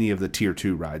plus any of the tier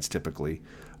 2 rides typically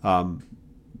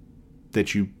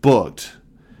that you booked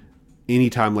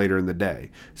anytime later in the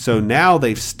day. So now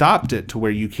they've stopped it to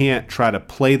where you can't try to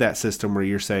play that system where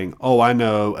you're saying, oh, I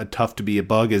know a Tough to Be a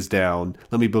Bug is down.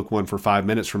 Let me book one for 5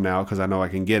 minutes from now because I know I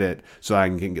can get it. So I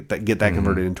can get that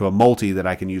converted into a multi that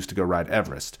I can use to go ride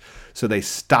Everest. So they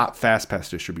stop FastPass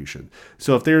distribution.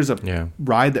 So if there's a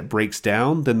ride that breaks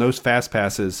down, then those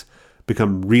FastPasses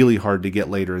become really hard to get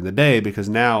later in the day because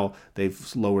now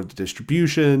they've lowered the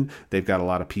distribution, they've got a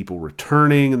lot of people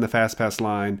returning in the FastPass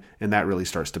line, and that really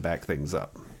starts to back things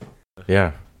up.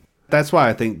 Yeah. That's why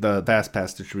I think the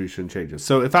FastPass distribution changes.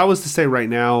 So if I was to say right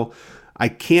now, I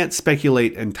can't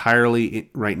speculate entirely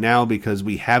right now because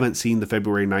we haven't seen the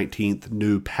February 19th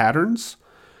new patterns,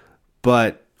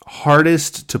 but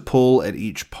hardest to pull at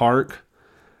each park,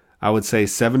 I would say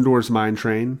Seven Dwarfs Mine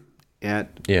Train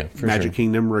at Magic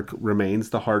Kingdom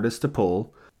remains the hardest to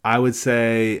pull. I would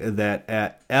say that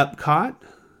at Epcot,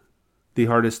 the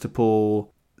hardest to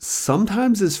pull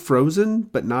sometimes is Frozen,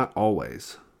 but not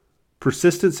always.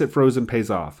 Persistence at Frozen pays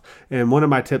off. And one of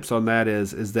my tips on that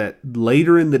is that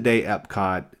later in the day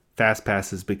Epcot,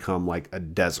 Fastpass has become like a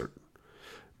desert,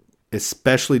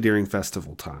 especially during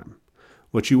festival time.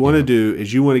 What you want to do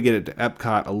is you want to get it to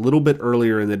Epcot a little bit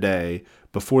earlier in the day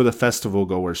before the festival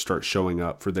goers start showing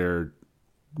up for their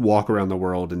walk around the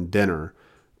world and dinner,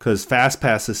 because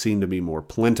Fastpasses seem to be more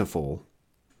plentiful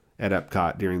at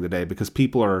Epcot during the day because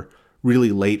people are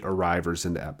really late arrivers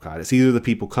into Epcot. It's either the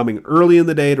people coming early in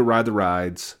the day to ride the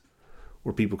rides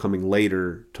or people coming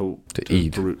later to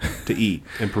eat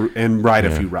and ride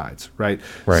a few rides, right?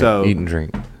 Right, so, eat and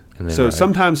drink. And then so ride.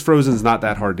 Sometimes Frozen's not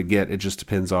that hard to get. It just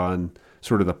depends on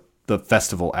sort of the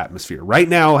festival atmosphere. Right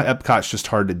now, Epcot's just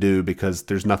hard to do because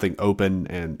there's nothing open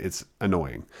and it's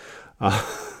annoying.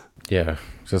 Yeah,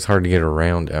 it's just hard to get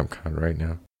around Epcot right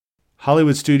now.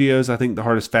 Hollywood Studios, I think the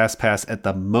hardest Fastpass at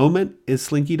the moment is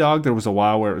Slinky Dog. There was a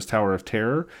while where it was Tower of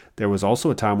Terror. There was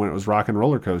also a time when it was Rock and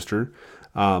Roller Coaster.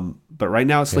 But right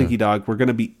now it's Slinky Dog. We're going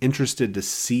to be interested to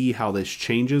see how this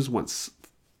changes once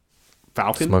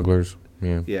Falcon Smugglers,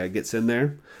 gets in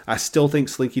there. I still think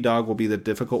Slinky Dog will be the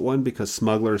difficult one because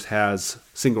Smugglers has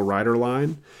single rider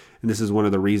line. And this is one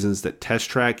of the reasons that Test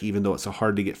Track, even though it's a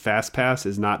hard to get Fastpass,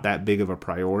 is not that big of a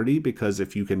priority, because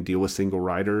if you can deal with single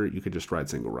rider, you could just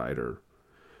ride single rider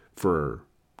for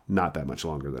not that much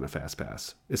longer than a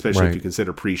Fastpass, especially if you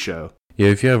consider pre-show. Yeah,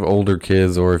 if you have older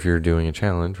kids or if you're doing a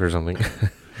challenge or something,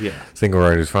 single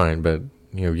rider's fine. But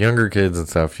younger kids and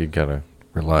stuff, you gotta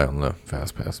rely on the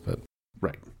Fastpass. But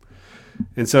right,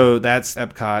 and so that's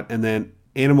Epcot, and then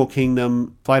Animal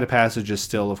Kingdom Flight of Passage is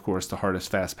still, of course, the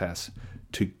hardest Fastpass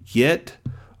to get,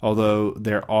 although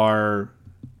there are,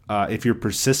 if you're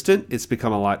persistent, it's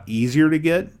become a lot easier to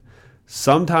get.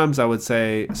 Sometimes I would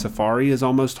say Safari is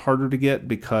almost harder to get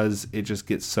because it just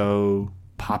gets so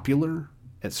popular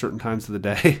at certain times of the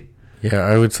day. Yeah,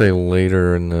 I would say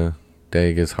later in the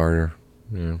day gets harder.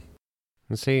 Yeah.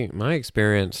 See, my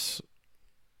experience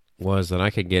was that I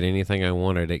could get anything I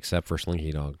wanted except for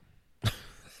Slinky Dog.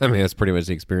 I mean, that's pretty much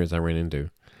the experience I ran into.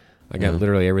 I got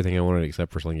literally everything I wanted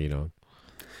except for Slinky Dog.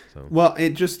 So. Well,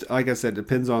 it just, like I said,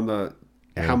 depends on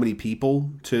how many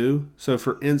people, too. So,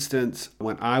 for instance,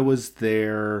 when I was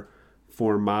there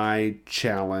for my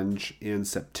challenge in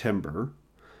September,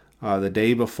 the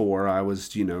day before, I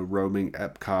was, roaming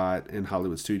Epcot and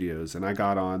Hollywood Studios, and I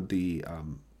got on the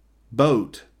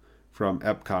boat from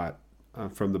Epcot,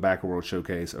 from the Back of World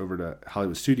Showcase over to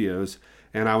Hollywood Studios,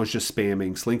 and I was just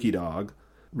spamming Slinky Dog.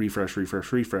 Refresh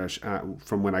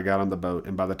from when I got on the boat,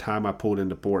 and by the time I pulled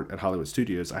into port at Hollywood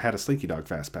Studios, I had a Slinky Dog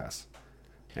Fastpass,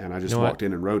 and I just walked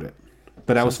in and rode it.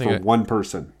 But that was for one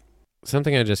person.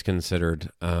 Something I just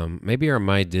considered, maybe our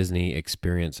My Disney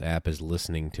Experience app is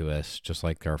listening to us just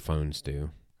like our phones do.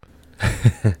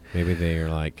 Maybe they are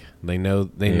like, they know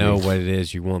what it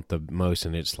is you want the most,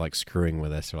 and it's like screwing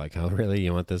with us. They're like, oh, really?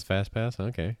 You want this Fastpass?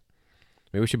 Okay.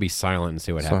 Maybe we should be silent and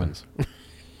see what happens.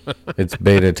 It's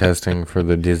beta testing for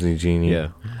the Disney Genie.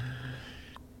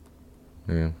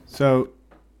 Yeah. So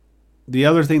the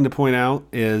other thing to point out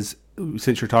is,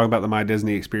 since you're talking about the My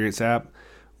Disney Experience app,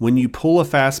 when you pull a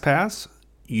Fastpass,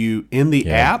 in the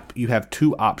app, you have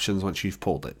two options once you've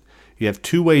pulled it. You have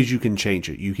two ways you can change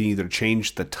it. You can either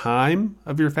change the time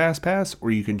of your Fastpass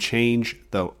or you can change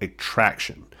the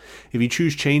attraction. If you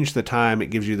choose change the time,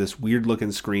 it gives you this weird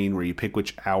looking screen where you pick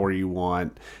which hour you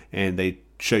want, and they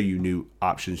show you new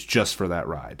options just for that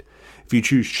ride. If you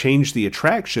choose change the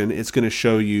attraction, it's going to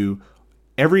show you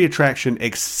every attraction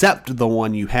except the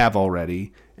one you have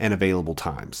already and available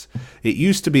times. It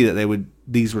used to be that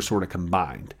these were sort of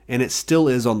combined, and it still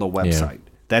is on the website.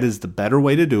 That is the better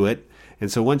way to do it.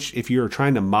 And so if you're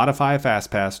trying to modify a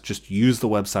Fastpass, just use the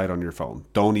website on your phone.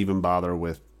 Don't even bother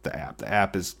with the app. The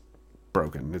app is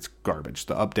broken. It's garbage.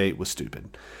 The update was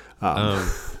stupid.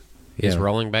 Is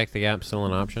rolling back the app still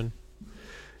an option?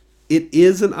 It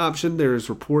is an option. There's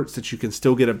reports that you can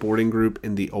still get a boarding group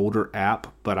in the older app,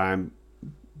 but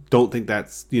don't think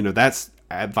that's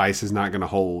advice is not going to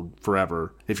hold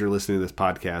forever. If you're listening to this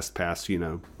podcast past,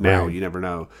 now, you never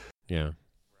know. Yeah.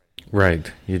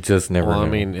 Right. You just never know. I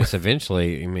mean,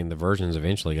 the version's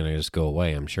eventually going to just go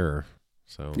away, I'm sure.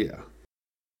 So yeah.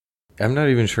 I'm not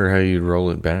even sure how you'd roll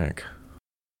it back.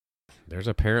 There's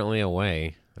apparently a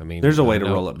way. There's a way to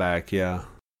roll it back, yeah.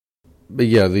 But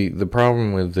yeah, the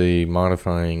problem with the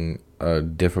modifying a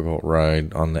difficult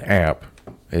ride on the app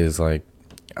is like,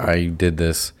 I did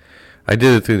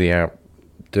it through the app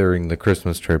during the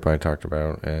Christmas trip I talked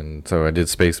about, and so I did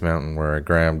Space Mountain where I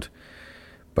grabbed,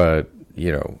 but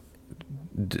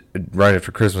right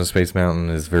after Christmas, Space Mountain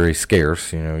is very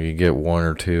scarce. You get one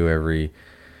or two every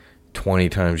 20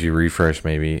 times you refresh,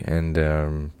 maybe.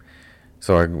 And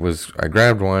so I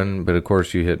grabbed one, but of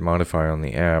course you hit modify on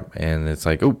the app, and it's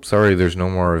like, oops, sorry, there's no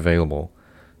more available.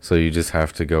 So you just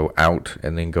have to go out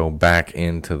and then go back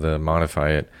into the modify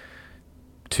it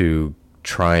to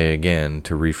try again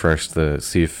to refresh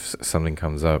see if something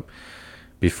comes up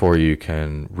before you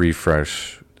can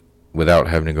refresh without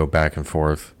having to go back and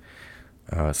forth.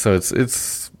 So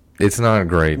it's not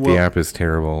great. Well, the app is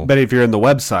terrible. But if you're in the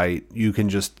website, you can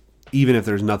just, even if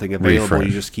there's nothing available, refresh.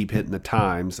 you just keep hitting the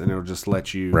times, and it'll just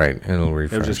let you. Right, it'll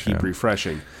refresh. It'll just keep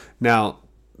refreshing. Now,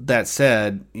 that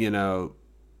said,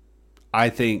 I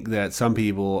think that some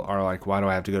people are like, why do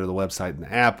I have to go to the website and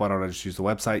the app? Why don't I just use the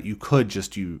website? You could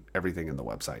just do everything in the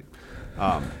website.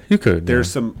 You could. There's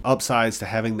some upsides to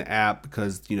having the app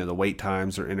because, the wait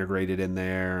times are integrated in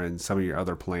there, and some of your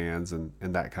other plans and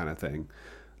that kind of thing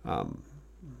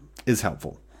is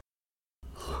helpful.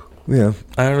 Yeah,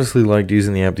 I honestly liked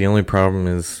using the app. The only problem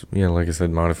is, like I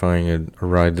said, modifying a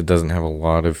ride that doesn't have a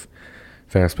lot of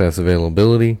Fastpass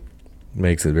availability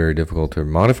makes it very difficult to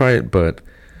modify it. But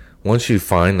once you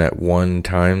find that one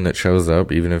time that shows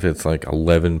up, even if it's like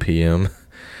 11 p.m.,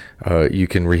 you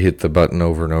can re-hit the button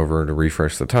over and over to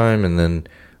refresh the time, and then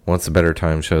once a better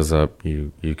time shows up,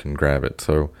 you can grab it.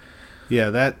 So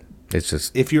yeah, it's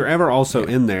just, if you're ever also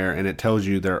in there and it tells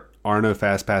you there are no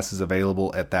fast passes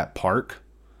available at that park,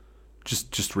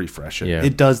 just refresh it. Yeah.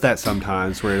 It does that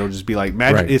sometimes where it'll just be like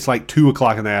Magic. Right. It's like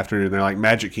 2:00 in the afternoon. And they're like,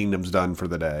 Magic Kingdom's done for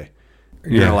the day.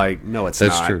 You're like, no, it's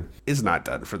That's not. true. It's not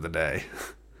done for the day.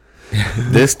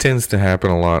 This tends to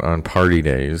happen a lot on party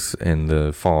days in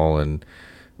the fall and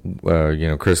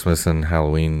Christmas and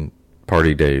Halloween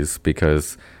party days,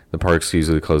 because the parks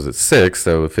usually close at 6.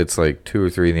 So if it's like 2 or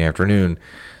 3 in the afternoon,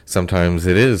 sometimes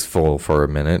it is full for a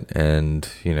minute, and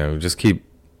just keep,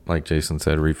 like Jason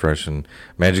said, refreshing.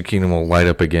 Magic Kingdom will light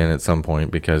up again at some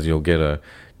point because you'll get a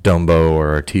Dumbo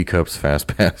or a Teacups Fast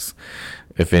Pass,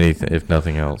 if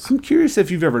nothing else. I'm curious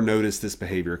if you've ever noticed this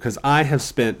behavior, because I have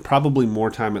spent probably more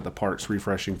time at the parks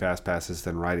refreshing fast passes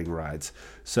than riding rides.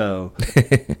 So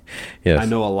yes. I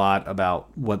know a lot about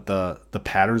what the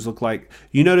patterns look like.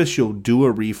 You notice you'll do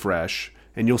a refresh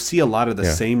and you'll see a lot of the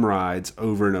same rides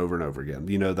over and over and over again.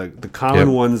 The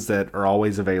common ones that are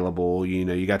always available.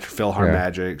 You got your Philhar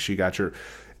Magics, you got your,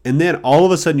 and then all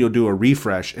of a sudden you'll do a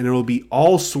refresh and it'll be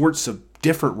all sorts of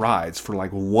different rides for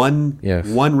like one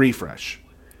refresh.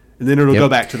 And then it'll go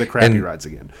back to the crappy rides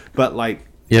again. But like,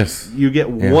 you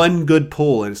get one good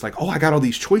pull, and it's like, oh, I got all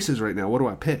these choices right now. What do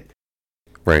I pick?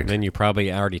 Right. Then you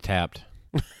probably already tapped.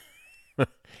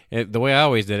 The way I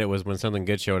always did it was when something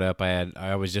good showed up,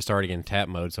 I was just already in tap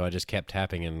mode, so I just kept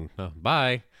tapping and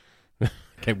bye.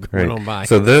 Kept going on by.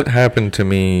 So that happened to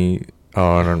me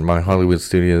on my Hollywood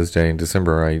Studios day in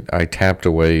December. I tapped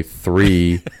away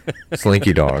 3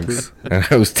 Slinky Dogs, and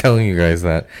I was telling you guys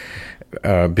that.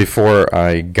 Before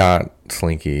I got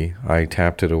Slinky, I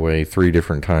tapped it away 3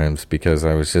 different times because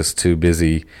I was just too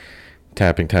busy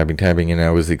tapping, and I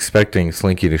was expecting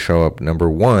Slinky to show up number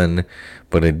 1,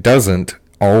 but it doesn't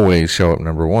always show up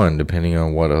number 1, depending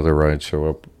on what other rides show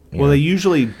up. Well, they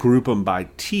usually group them by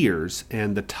tiers,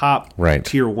 and the top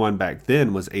tier 1 back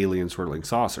then was Alien Swirling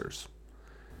Saucers.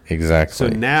 Exactly. So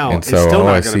now it's still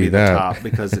not going to be the top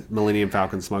because Millennium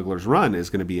Falcon Smuggler's Run is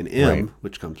going to be an M,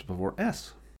 which comes before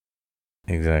S.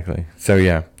 Exactly. So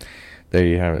yeah, there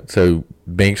you have it. So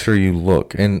make sure you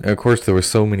look. And of course there were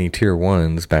so many tier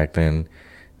 1s back then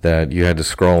that you had to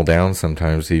scroll down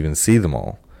sometimes to even see them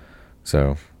all.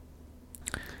 So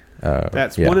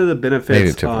that's one of the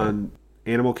benefits on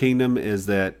Animal Kingdom is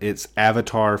that it's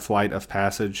Avatar Flight of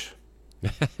Passage.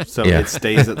 So it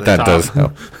stays at the top. That does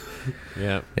help.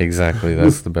 Yeah. Exactly.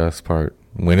 That's the best part.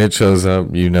 When it shows up,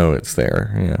 it's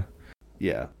there. Yeah.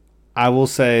 Yeah. I will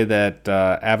say that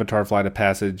Avatar Flight of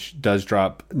Passage does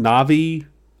drop. Navi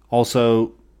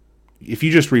also, if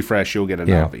you just refresh, you'll get a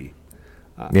Navi.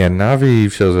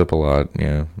 Navi shows up a lot.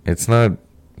 Yeah. It's not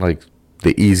like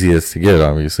the easiest to get,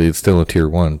 obviously. It's still a tier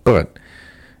 1, but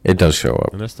it does show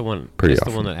up. And that's the one pretty that's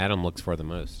often. The one that Adam looks for the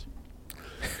most.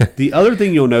 The other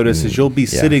thing you'll notice is you'll be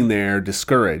sitting there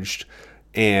discouraged,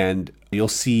 and you'll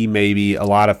see maybe a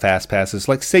lot of fast passes.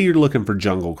 Like, say you're looking for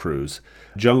Jungle Cruise.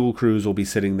 Jungle Cruise will be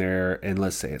sitting there, and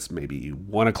let's say it's maybe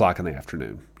 1:00 in the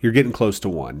afternoon. You're getting close to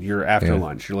 1. You're after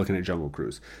lunch. You're looking at Jungle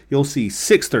Cruise. You'll see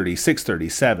 6:30, 6:30,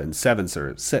 7,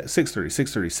 6:30,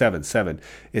 6:30, 7.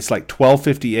 It's like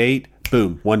 12:58.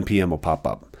 Boom, 1 p.m. will pop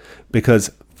up.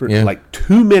 Because for like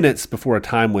 2 minutes before a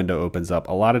time window opens up,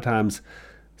 a lot of times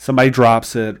somebody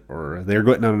drops it or they're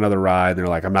going on another ride. They're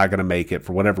like, I'm not going to make it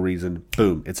for whatever reason.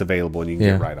 Boom, it's available and you can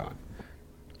get right on.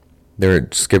 They're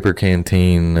at Skipper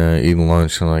Canteen eating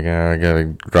lunch and like, I got to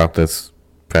drop this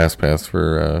Fastpass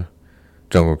for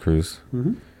Jungle Cruise.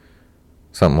 Mm-hmm.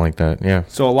 Something like that, yeah.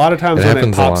 So a lot of times when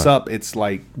it pops up, it's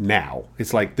like now.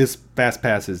 It's like this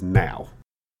Fastpass is now.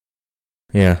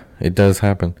 Yeah, it does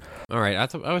happen. All right,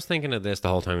 I was thinking of this the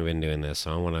whole time we've been doing this,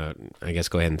 so I want to, I guess,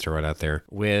 go ahead and throw it out there.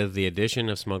 With the addition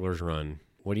of Smuggler's Run,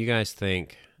 what do you guys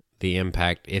think the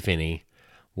impact, if any,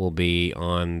 will be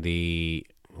on the,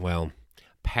 well,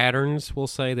 patterns, we'll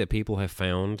say, that people have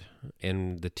found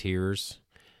in the tiers?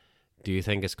 Do you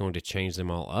think it's going to change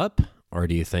them all up? Or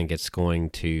do you think it's going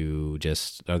to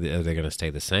just, are they going to stay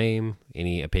the same?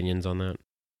 Any opinions on that?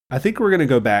 I think we're going to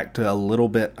go back to a little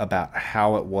bit about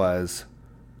how it was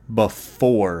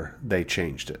before they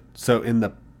changed it. So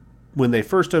when they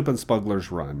first opened Smuggler's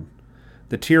Run,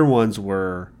 the tier 1s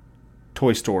were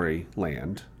Toy Story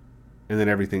Land, and then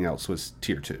everything else was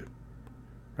tier 2,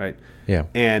 right? Yeah.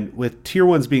 And with tier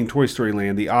 1s being Toy Story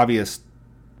Land, the obvious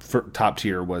top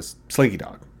tier was Slinky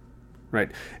Dog, right?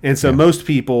 And so most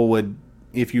people would,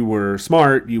 if you were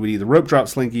smart, you would either rope drop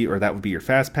Slinky or that would be your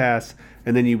Fast Pass,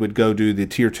 and then you would go do the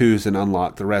tier 2s and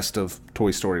unlock the rest of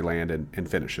Toy Story Land and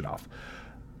finish it off.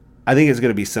 I think it's going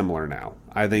to be similar now.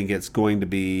 I think it's going to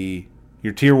be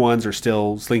your tier 1s are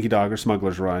still Slinky Dog or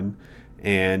Smuggler's Run.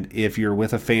 And if you're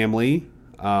with a family,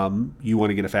 you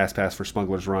want to get a Fast Pass for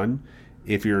Smuggler's Run.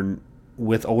 If you're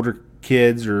with older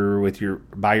kids or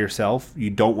by yourself,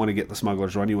 you don't want to get the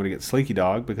Smuggler's Run. You want to get Slinky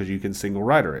Dog because you can single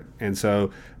rider it. And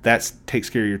so that takes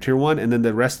care of your tier 1. And then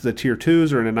the rest of the tier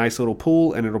 2s are in a nice little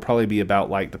pool, and it'll probably be about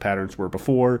like the patterns were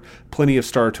before. Plenty of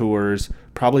Star Tours,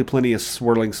 probably plenty of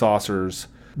swirling saucers.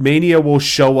 Mania will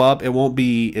show up. It won't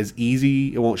be as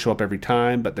easy. It won't show up every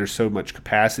time, but there's so much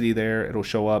capacity there. It'll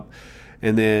show up.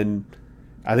 And then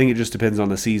I think it just depends on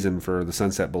the season for the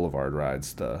Sunset Boulevard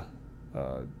rides, the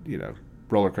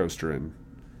roller coaster and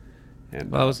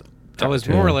well, I was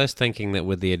more or less thinking that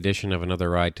with the addition of another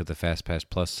ride to the Fastpass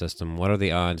Plus system, what are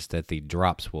the odds that the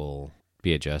drops will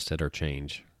be adjusted or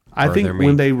change? I think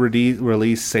when they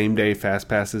release same-day Fast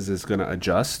Passes is going to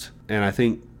adjust, and I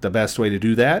think the best way to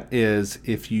do that is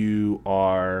if you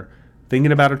are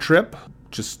thinking about a trip,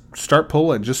 just start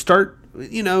pulling. Just start,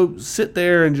 sit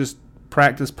there and just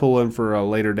practice pulling for a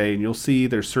later day, and you'll see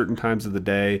there's certain times of the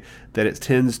day that it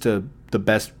tends to, the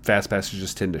best Fast Passes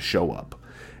just tend to show up.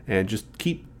 And just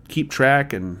keep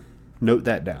track and note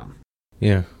that down.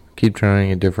 Yeah. Keep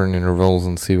trying at different intervals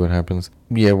and see what happens.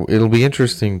 Yeah, it'll be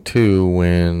interesting, too,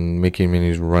 when Mickey and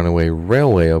Minnie's Runaway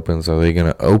Railway opens. Are they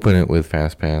going to open it with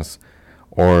Fastpass,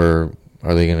 or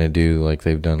are they going to do like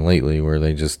they've done lately, where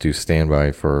they just do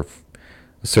standby for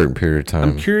a certain period of time?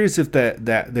 I'm curious if that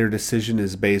their decision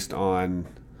is based on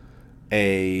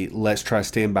a let's try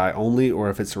standby only, or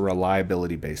if it's a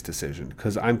reliability-based decision.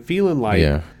 Because I'm feeling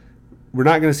like we're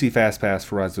not going to see Fastpass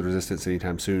for Rise of the Resistance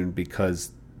anytime soon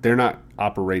because they're not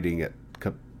operating it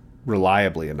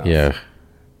reliably enough. Yeah.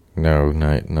 No,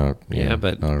 not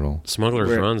but not at all.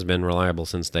 Smuggler's Run's been reliable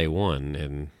since day one,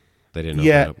 and they didn't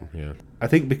open up. Yeah. I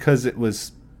think because it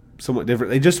was somewhat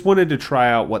different. They just wanted to try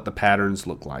out what the patterns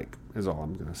look like, is all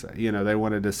I'm going to say. They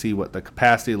wanted to see what the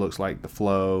capacity looks like, the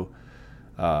flow.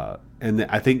 And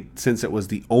I think since it was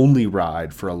the only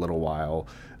ride for a little while,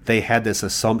 they had this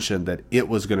assumption that it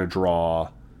was going to draw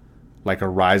like a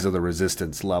Rise of the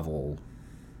Resistance level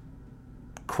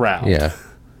crowd. Yeah.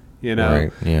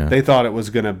 Right, yeah. They thought it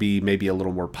was going to be maybe a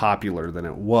little more popular than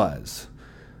it was.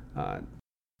 I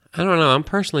don't know. I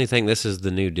personally think this is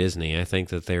the new Disney. I think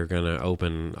that they're going to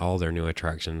open all their new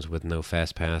attractions with no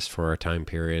Fast Pass for a time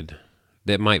period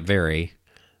that might vary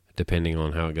depending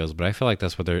on how it goes. But I feel like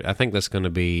that's what I think that's going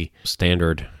to be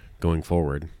standard going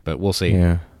forward. But we'll see.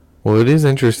 Yeah. Well, it is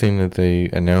interesting that they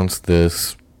announced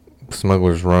this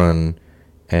Smuggler's Run,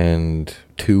 and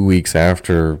 2 weeks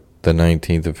after the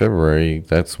 19th of February,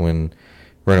 that's when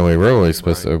Runaway Railway is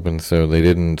supposed to open, so they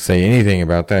didn't say anything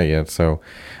about that yet. So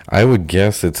I would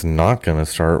guess it's not going to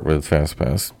start with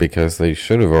Fastpass because they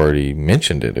should have already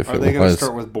mentioned it if it was. Are they going to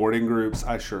start with boarding groups?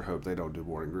 I sure hope they don't do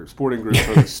boarding groups. Boarding groups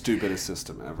are the stupidest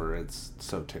system ever. It's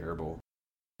so terrible.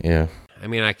 Yeah. I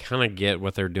mean, I kind of get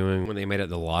what they're doing when they made it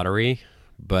the lottery,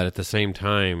 but at the same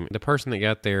time, the person that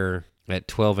got there at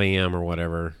 12 a.m. or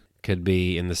whatever could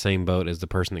be in the same boat as the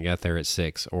person that got there at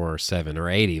 6 or 7 or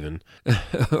 8 even.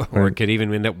 Or it could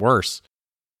even end up worse.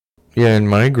 Yeah, in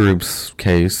my group's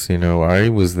case, I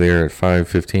was there at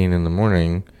 5:15 in the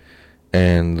morning,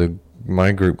 and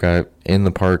my group got in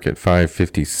the park at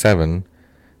 5:57,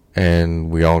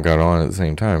 and we all got on at the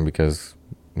same time because,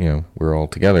 we're all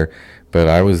together. But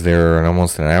I was there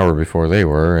almost an hour before they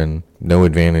were, and no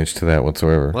advantage to that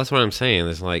whatsoever. Well, that's what I'm saying.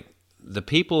 It's like the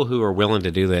people who are willing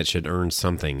to do that should earn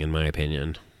something, in my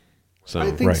opinion. So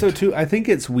I think so too. I think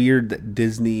it's weird that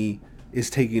Disney is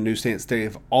taking a new stance. They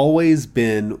have always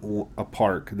been a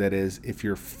park that is, if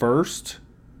you're first,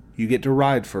 you get to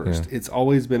ride first. Yeah. It's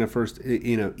always been a first.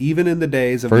 Even in the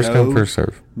days of first come, first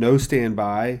serve, no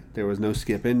standby, there was no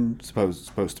skipping.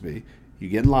 Supposed to be. You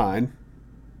get in line.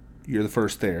 You're the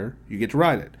first there. You get to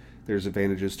ride it. There's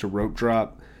advantages to rope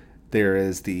drop. There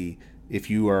is if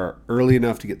you are early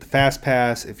enough to get the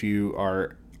Fastpass, if you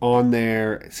are on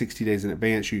there 60 days in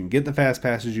advance, you can get the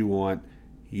Fastpasses you want.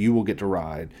 You will get to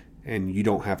ride, and you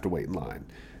don't have to wait in line.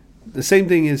 The same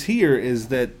thing is here is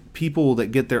that people that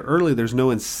get there early, there's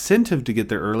no incentive to get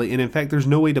there early. And in fact, there's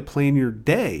no way to plan your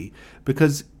day,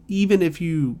 because even if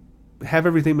you have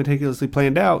everything meticulously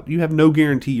planned out, you have no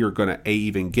guarantee you're going to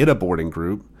even get a boarding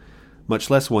group, much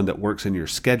less one that works in your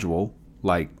schedule.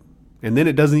 And then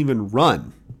it doesn't even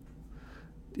run.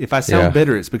 If I sound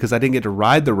bitter, it's because I didn't get to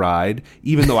ride the ride,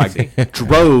 even though I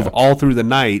drove all through the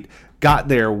night, got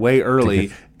there way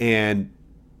early, and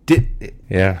did.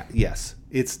 Yeah. Yes.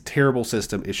 It's a terrible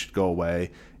system. It should go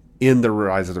away in the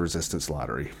Rise of the Resistance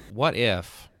lottery. What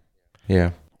if?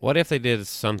 Yeah. What if they did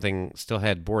something, still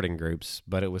had boarding groups,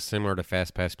 but it was similar to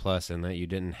Fastpass Plus in that you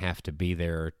didn't have to be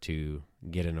there to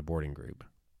get in a boarding group?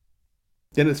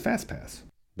 Then it's Fastpass.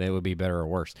 That would be better or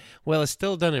worse. Well, it's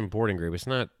still done in boarding group. It's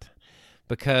not,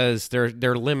 because they're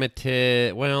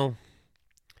limited. Well,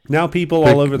 now people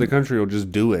all over the country will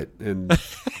just do it, and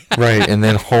right, and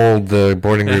then hold the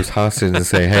boarding groups hostage and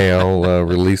say, "Hey, I'll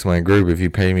release my group if you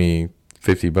pay me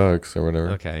 $50 or whatever."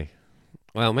 Okay.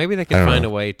 Well, maybe they could find a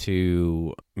way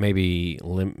to maybe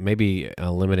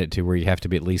limit it to where you have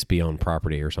to at least be on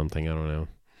property or something. I don't know.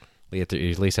 You at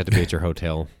least have to be at your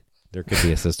hotel. There could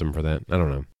be a system for that. I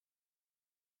don't know.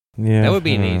 Yeah, that would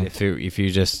be neat if you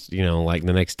just, like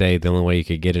the next day, the only way you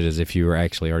could get it is if you were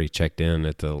actually already checked in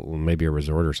at maybe a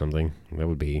resort or something. That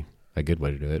would be a good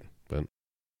way to do it. But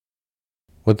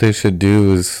what they should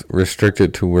do is restrict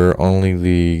it to where only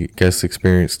the guest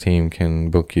experience team can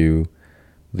book you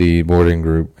the boarding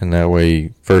group, and that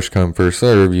way, first come, first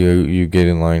serve. You get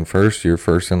in line first. You're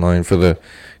first in line for the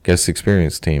guest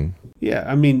experience team. Yeah,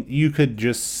 I mean, you could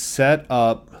just set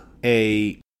up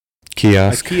a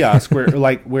kiosk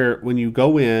where when you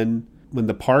go in, when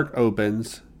the park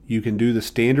opens, you can do the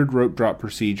standard rope drop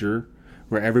procedure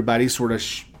where everybody sort of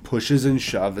pushes and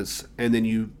shoves, and then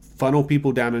you funnel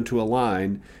people down into a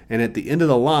line, and at the end of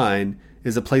the line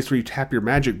is a place where you tap your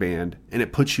magic band and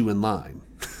it puts you in line.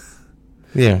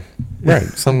 Yeah, right,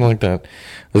 something like that.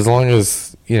 As long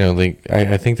as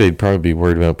I think they'd probably be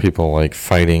worried about people like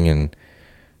fighting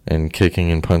and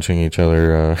kicking and punching each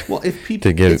other. Well, if people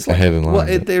to get ahead in line.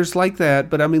 Well, there's like that,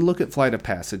 but I mean, look at Flight of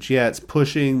Passage. Yeah, it's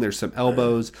pushing. There's some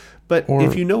elbows, but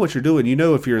if you know what you're doing,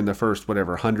 if you're in the first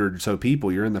 100 or so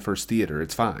people, you're in the first theater.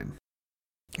 It's fine.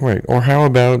 Right. Or how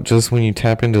about just when you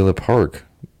tap into the park?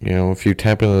 If you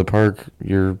tap into the park,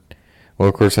 well,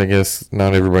 of course, I guess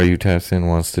not everybody who taps in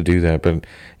wants to do that, but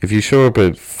if you show up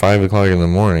at 5 o'clock in the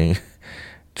morning,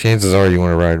 chances are you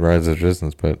want to ride Rise of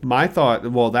Resistance. But my thought,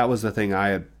 that was the thing I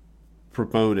had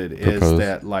proposed. Is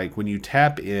that when you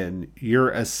tap in, you're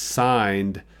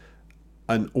assigned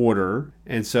an order,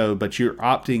 and so, but you're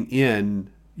opting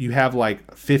in, you have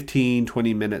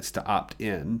 15-20 minutes to opt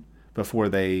in before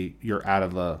you're out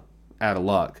of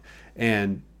luck.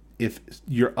 And if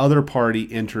your other party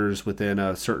enters within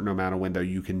a certain amount of window,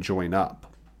 you can join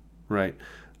up, right?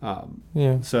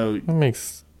 So that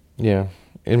makes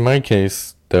In my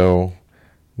case, though,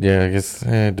 I guess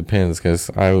it depends, because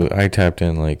I tapped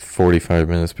in 45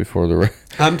 minutes before the.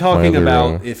 I'm talking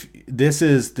about if this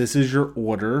is your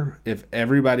order. If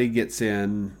everybody gets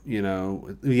in,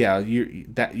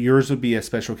 yours would be a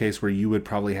special case where you would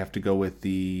probably have to go with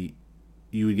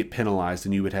you would get penalized,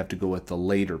 and you would have to go with the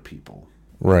later people.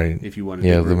 Right. If you wanted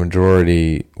to. The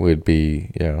majority would be,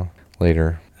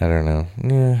 later. I don't know.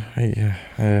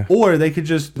 Yeah. Or they could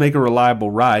just make a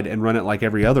reliable ride and run it like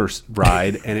every other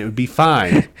ride, and it would be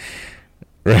fine.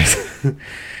 Right.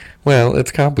 Well,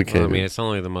 it's complicated. Well, I mean, it's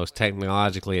only the most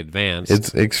technologically advanced.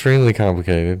 It's extremely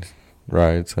complicated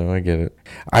ride, so I get it.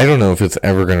 I don't know if it's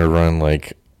ever going to run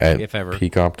at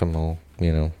peak optimal,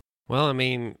 Well, I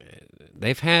mean,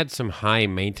 they've had some high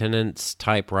maintenance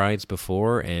type rides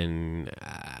before, and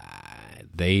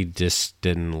they just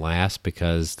didn't last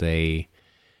because they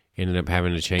ended up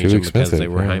having to change them because they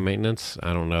were high maintenance.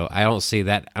 I don't know. I don't see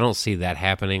that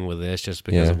happening with this just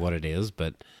because of what it is.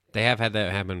 But They have had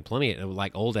that happen plenty.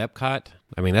 Like old Epcot.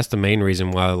 I mean, that's the main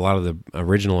reason why a lot of the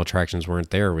original attractions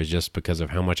weren't there, was just because of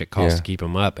how much it costs to keep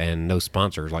them up, and no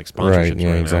sponsors, like sponsorships. Right,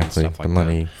 yeah, exactly. Stuff like the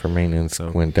money for maintenance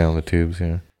went down the tubes,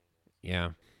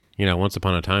 Yeah. Once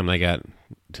upon a time, they got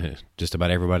just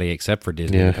about everybody except for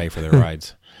Disney to pay for their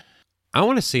rides. I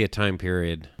want to see a time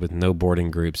period with no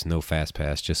boarding groups, no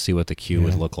Fastpass, just see what the queue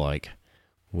would look like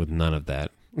with none of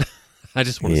that. I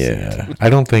just want to see it. I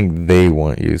don't think they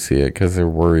want you to see it because they're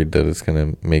worried that it's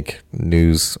going to make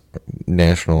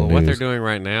national news. What they're doing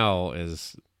right now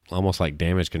is almost like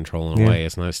damage control in a way.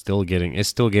 It's still getting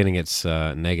its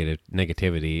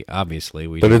negativity. Obviously,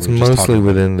 but it's mostly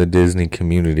within the Disney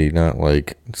community, not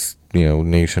like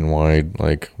nationwide.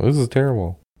 Like, this is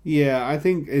terrible. Yeah, I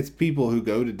think it's people who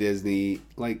go to Disney.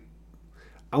 Like,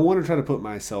 I want to try to put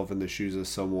myself in the shoes of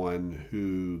someone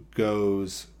who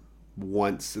goes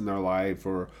once in their life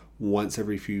or once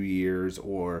every few years,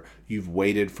 or you've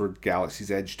waited for Galaxy's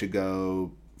Edge to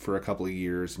go for a couple of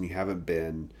years and you haven't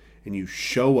been, and you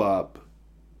show up,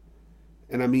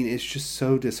 and I mean, it's just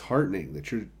so disheartening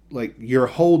that you're like, your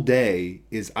whole day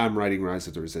is I'm riding Rise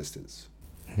of the Resistance.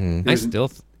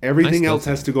 Everything else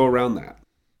has to go around that.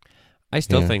 I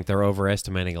still think they're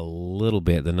overestimating a little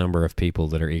bit the number of people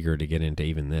that are eager to get into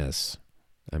even this.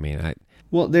 I mean,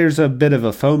 Well, there's a bit of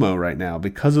a FOMO right now.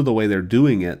 Because of the way they're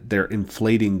doing it, they're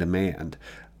inflating demand.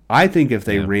 I think if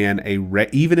they ran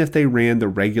even if they ran the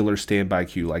regular standby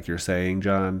queue, like you're saying,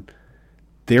 John,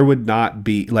 there would not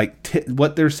be,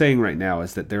 what they're saying right now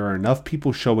is that there are enough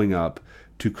people showing up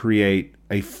to create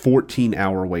a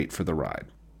 14-hour wait for the ride.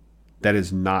 That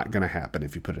is not going to happen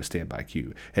if you put a standby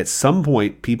queue. At some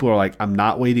point, people are like, I'm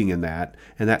not waiting in that.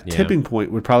 And that tipping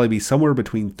point would probably be somewhere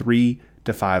between 3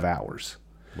 to 5 hours.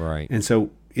 Right. And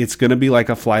so it's going to be like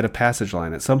a flight of passage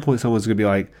line. At some point, someone's going to be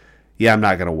like, yeah, I'm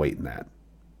not going to wait in that.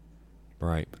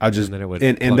 Right. I'll just,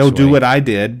 and they'll do what I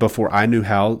did before I knew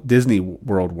how Disney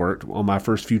World worked. On my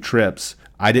first few trips,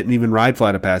 I didn't even ride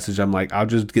flight of passage. I'm like, I'll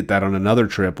just get that on another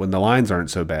trip when the lines aren't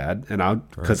so bad. And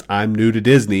because I'm new to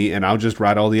Disney, and I'll just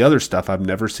ride all the other stuff I've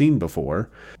never seen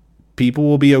before. People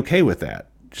will be okay with that.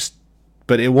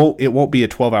 But it won't be a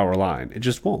 12-hour line. It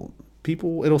just won't.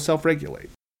 It'll self-regulate.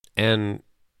 And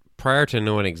prior to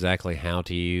knowing exactly how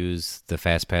to use the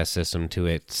Fastpass system to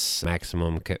its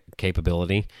maximum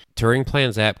capability, Touring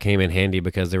Plan's app came in handy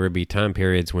because there would be time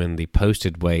periods when the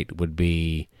posted wait would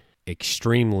be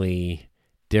extremely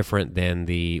different than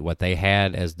what they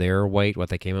had as their wait, what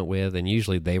they came up with, and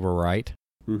usually they were right.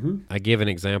 Mm-hmm. I give an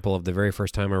example of the very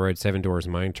first time I rode Seven Dwarfs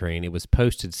Mine Train. It was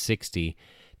posted 60.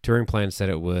 Touring Plan said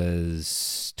it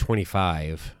was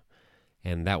 25,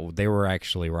 and that they were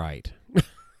actually right.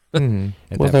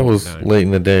 Mm-hmm. Well, that was late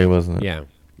in the day, wasn't it? Yeah,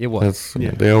 it was.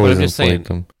 They always inflate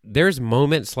them. There's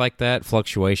moments like that,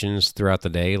 fluctuations throughout the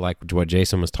day, like what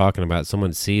Jason was talking about.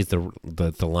 Someone sees the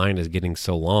line is getting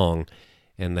so long,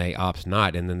 and they opt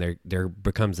not, and then there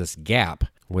becomes this gap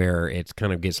where it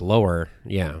kind of gets lower.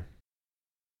 Yeah.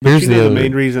 Here's the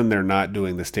main reason they're not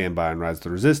doing the standby and Rise of the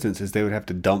Resistance is they would have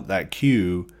to dump that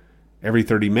queue every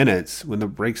 30 minutes when it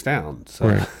breaks down. So.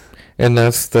 Right. And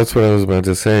that's what I was about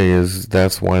to say, is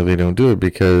that's why they don't do it,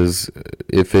 because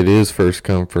if it is first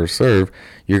come, first serve,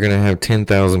 you're going to have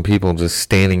 10,000 people just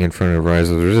standing in front of Rise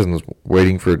of the Resistance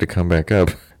waiting for it to come back up.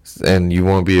 And you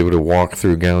won't be able to walk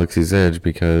through Galaxy's Edge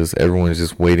because everyone's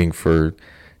just waiting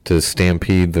to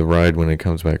stampede the ride when it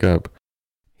comes back up.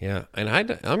 Yeah, and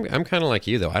I'm kind of like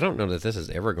you, though. I don't know that this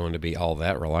is ever going to be all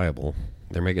that reliable.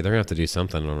 They're going to have to do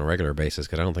something on a regular basis,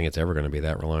 because I don't think it's ever going to be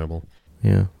that reliable.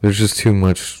 Yeah, there's just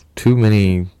too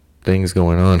many things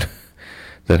going on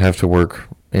that have to work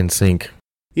in sync.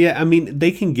 Yeah, I mean,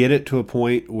 they can get it to a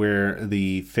point where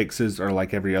the fixes are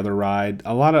like every other ride.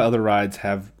 A lot of other rides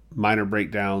have minor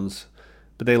breakdowns,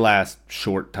 but they last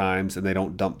short times and they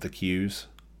don't dump the queues,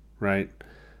 right?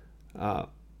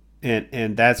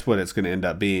 And that's what it's going to end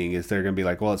up being, is they're going to be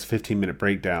like, well, it's a 15-minute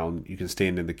breakdown. You can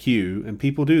stand in the queue. And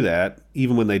people do that.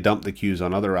 Even when they dump the queues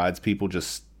on other rides, people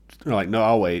just are like, no,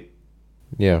 I'll wait.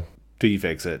 Yeah. Till you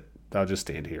fix it. I'll just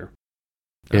stand here.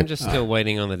 I'm just still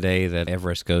waiting on the day that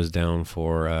Everest goes down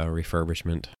for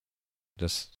refurbishment.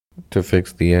 Just to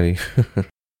fix the Yeti.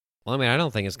 Well, I mean, I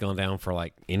don't think it's gone down for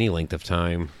like any length of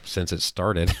time since it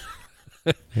started.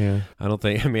 Yeah. I don't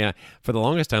think, for the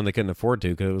longest time they couldn't afford to,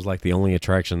 because it was like the only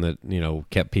attraction that,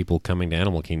 kept people coming to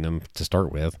Animal Kingdom to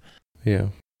start with. Yeah.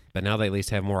 But now they at least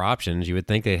have more options. You would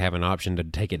think they'd have an option to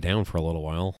take it down for a little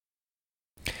while.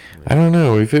 I don't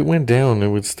know. If it went down, it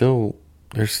would still,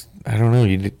 I don't know,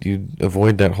 you'd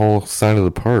avoid that whole side of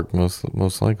the park,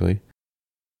 most likely.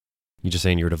 You just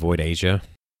saying you would avoid Asia?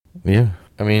 Yeah.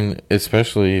 I mean,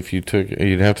 especially if you'd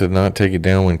have to not take it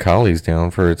down when Collie's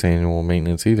down for its annual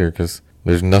maintenance either, because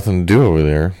there's nothing to do over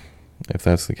there, if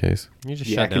that's the case. You just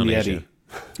Yak shut down and Asia. Yeti.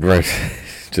 Right.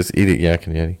 Just eat it, Yak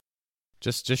and Yeti.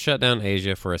 Just shut down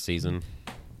Asia for a season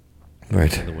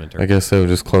Right. in the winter. I guess so.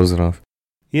 Just close it off.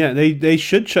 Yeah, they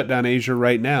should shut down Asia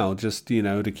right now, just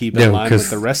to keep in line with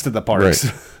the rest of the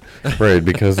parks. Right,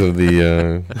 because of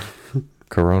the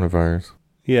coronavirus.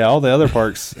 Yeah, all the other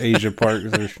parks, Asia parks,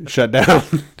 are shut down.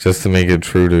 Just to make it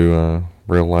true to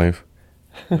real life.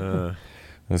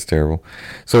 That's terrible.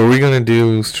 So are we going to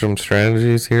do some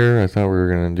strategies here? I thought we were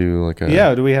going to do like a...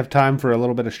 Yeah, do we have time for a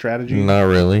little bit of strategy? Not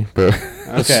really, but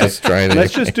let's just try it.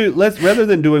 Let's rather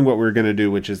than doing what we're going to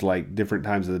do, which is like different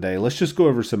times of the day, let's just go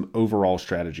over some overall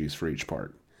strategies for each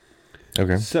park.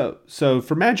 Okay. So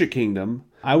for Magic Kingdom,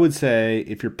 I would say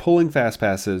if you're pulling fast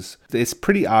passes, it's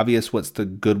pretty obvious what's the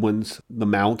good ones. The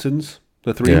mountains,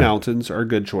 the three mountains are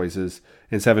good choices,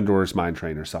 and Seven Dwarfs Mine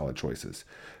Train are solid choices.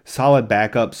 Solid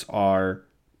backups are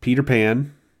Peter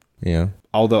Pan. Yeah.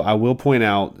 Although I will point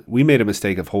out, we made a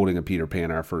mistake of holding a Peter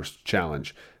Pan our first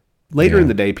challenge. Later in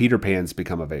the day, Peter Pans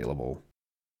become available.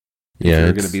 Yeah. If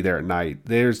you're going to be there at night,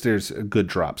 there's good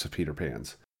drops of Peter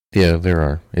Pans. Yeah, there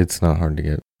are. It's not hard to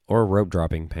get. Or rope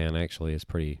dropping pan actually is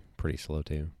pretty slow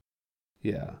too.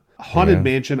 Yeah. Haunted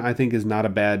Mansion, I think, is not a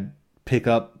bad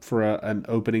pickup for an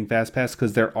opening fast pass,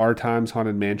 because there are times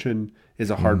Haunted Mansion is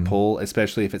a hard pull,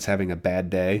 especially if it's having a bad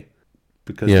day,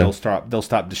 because they'll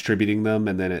stop distributing them,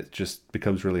 and then it just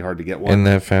becomes really hard to get one. And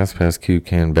that fast pass queue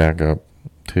can back up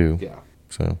too. Yeah.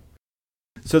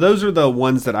 So those are the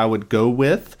ones that I would go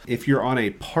with. If you're on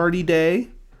a party day,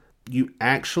 you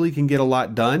actually can get a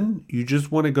lot done. You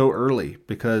just want to go early,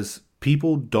 because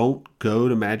people don't go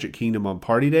to Magic Kingdom on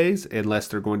party days unless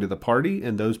they're going to the party,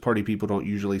 and those party people don't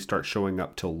usually start showing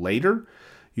up till later.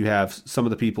 You have some of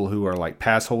the people who are like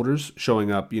pass holders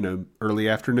showing up, early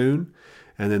afternoon,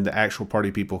 and then the actual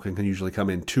party people can usually come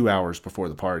in 2 hours before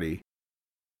the party.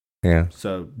 Yeah.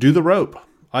 So do the rope.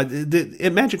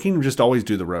 At Magic Kingdom, just always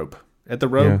do the rope. At the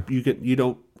rope,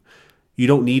 you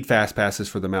don't need fast passes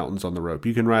for the mountains on the rope.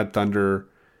 You can ride Thunder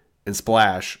and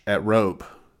Splash at rope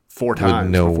 4 times.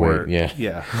 With no wait.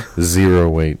 Yeah. 0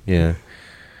 wait. Yeah.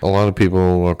 A lot of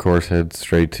people, of course, head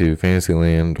straight to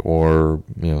Fantasyland or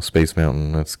Space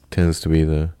Mountain. That tends to be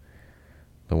the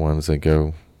ones that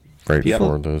go right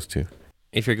before those two.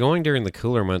 If you're going during the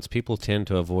cooler months, people tend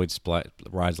to avoid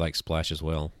rides like Splash as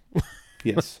well.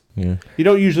 Yes. Yeah. You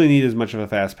don't usually need as much of a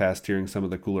fast pass during some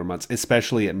of the cooler months,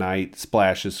 especially at night.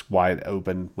 Splash is wide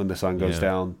open when the sun goes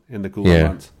down in the cooler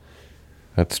months.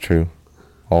 That's true.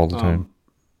 All the time.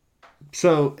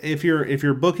 So if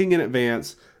you're booking in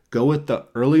advance, go with the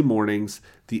early mornings.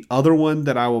 The other one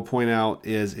that I will point out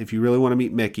is if you really want to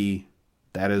meet Mickey,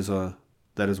 that is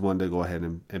one to go ahead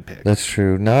and pick. That's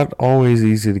true. Not always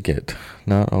easy to get.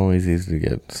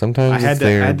 Sometimes I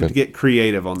had to get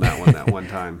creative on that one that one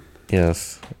time.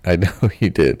 Yes, I know you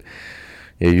did.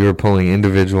 Yeah, you were pulling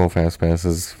individual fast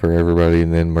passes for everybody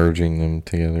and then merging them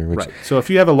together. Right. So if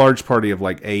you have a large party of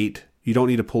like 8, you don't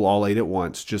need to pull all 8 at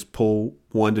once. Just pull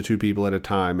 1 to 2 people at a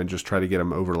time and just try to get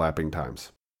them overlapping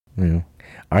times. Yeah,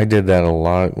 I did that a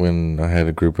lot when I had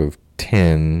a group of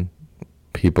 10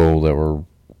 people that were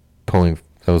pulling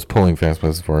fast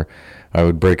passes for. I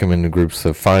would break them into groups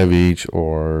of 5 each,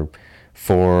 or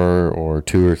 4 or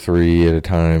 2 or 3 at a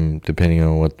time, depending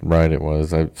on what ride it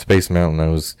was. Space Mountain, I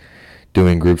was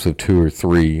doing groups of 2 or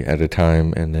 3 at a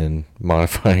time and then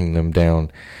modifying them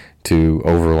down to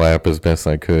overlap as best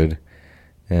I could.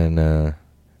 And I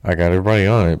got everybody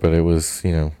on it, but it was,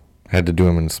 had to do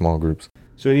them in small groups.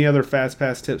 So any other Fast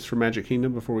Pass tips for Magic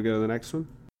Kingdom before we go to the next one?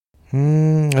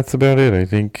 That's about it. I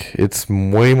think it's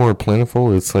way more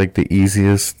plentiful. It's like the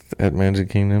easiest at Magic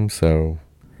Kingdom, so...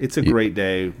 It's a great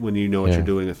day when you know what you're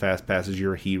doing with Fast Passes.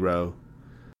 You're a hero.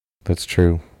 That's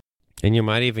true. And you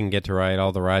might even get to ride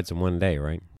all the rides in one day,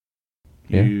 right?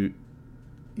 If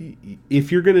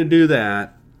you're going to do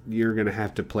that, you're going to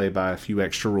have to play by a few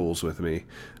extra rules with me.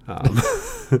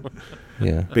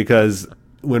 Because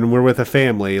when we're with a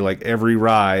family, like every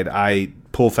ride, I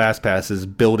pull Fast Passes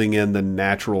building in the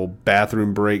natural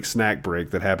bathroom break, snack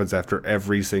break that happens after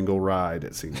every single ride,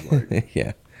 it seems like.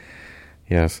 Yeah.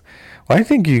 Yes. Well, I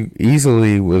think you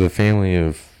easily, with a family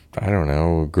of, I don't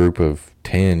know, a group of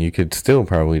 10, you could still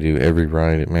probably do every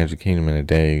ride at Magic Kingdom in a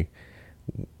day.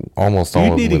 Almost all of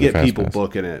them. You need to get people Pass.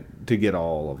 booking it to get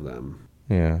all of them.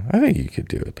 Yeah, I think you could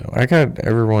do it, though. I got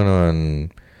everyone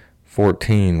on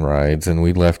 14 rides, and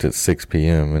we left at 6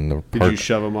 p.m. in the park. Did you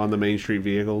shove them on the Main Street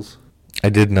vehicles? I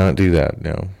did not do that,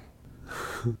 no.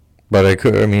 But I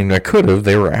could have.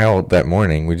 They were out that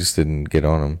morning. We just didn't get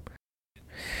on them.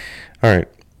 All right.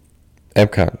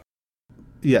 Epcot.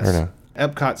 Yes. Or no?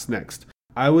 Epcot's next.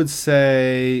 I would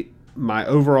say my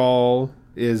overall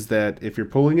is that if you're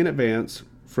pulling in advance,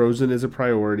 Frozen is a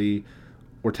priority,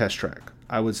 or Test Track.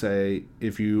 I would say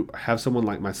if you have someone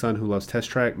like my son who loves Test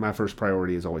Track, my first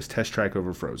priority is always Test Track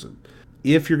over Frozen.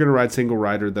 If you're going to ride single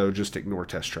rider, though, just ignore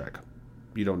Test Track.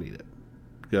 You don't need it.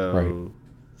 Go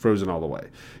Frozen all the way.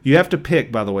 You have to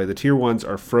pick, by the way, the tier 1s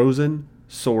are Frozen,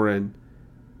 Soarin',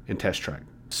 and Test Track.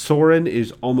 Soarin'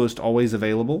 is almost always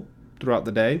available throughout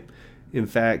the day. In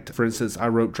fact, for instance, I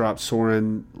rope dropped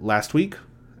Soarin' last week,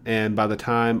 and by the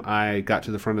time I got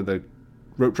to the front of the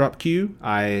rope drop queue,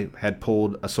 I had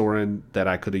pulled a Soarin' that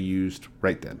I could have used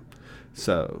right then.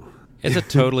 So it's a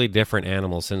totally different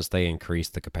animal since they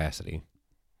increased the capacity.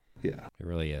 Yeah. It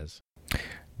really is.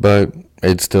 But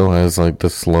it still has like the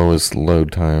slowest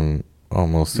load time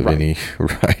almost of any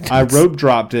ride. I rope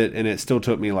dropped it, and it still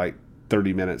took me like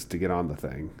 30 minutes to get on the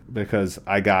thing because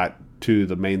I got to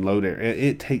the main load area.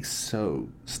 It takes so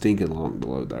stinking long to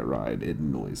load that ride. It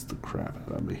annoys the crap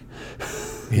out of me.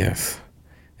 Yes.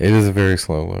 It is a very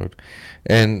slow load.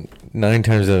 And 9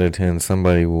 times out of 10,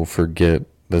 somebody will forget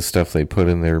the stuff they put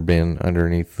in their bin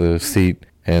underneath the seat,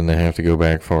 and they have to go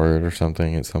back for it or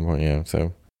something at some point. Yeah,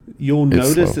 so you'll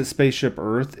notice slow. that Spaceship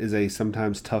Earth is a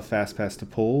sometimes tough Fastpass to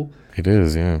pull. It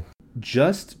is, yeah.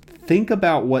 Just think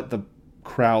about what the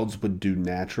crowds would do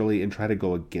naturally and try to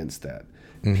go against that.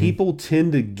 Mm-hmm. People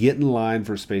tend to get in line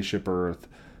for Spaceship Earth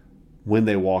when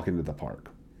they walk into the park.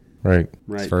 Right.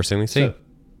 It's the first thing they see.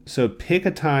 So pick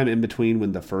a time in between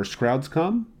when the first crowds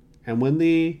come and when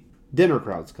the dinner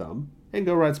crowds come, and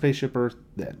go ride Spaceship Earth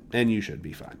then, and you should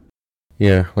be fine.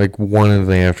 Yeah, like 1 in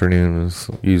the afternoon is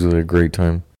usually a great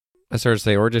time. I started to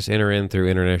say, or just enter in through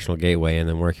International Gateway and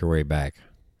then work your way back.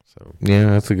 So yeah,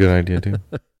 that's a good idea too.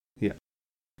 Yeah.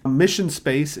 Mission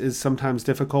space is sometimes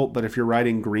difficult, but if you're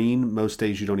riding green, most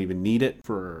days you don't even need it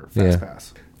for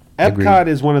Fastpass. Yeah. Epcot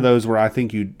is one of those where I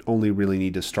think you only really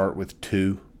need to start with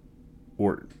 2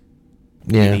 or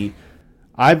maybe.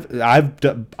 I've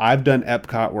done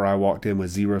Epcot where I walked in with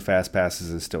 0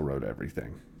 Fastpasses and still rode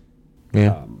everything.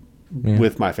 Yeah.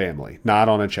 With my family, not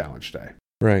on a challenge day.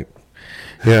 Right.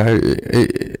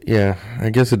 Yeah, I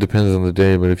guess it depends on the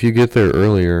day, but if you get there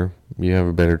earlier, you have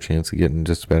a better chance of getting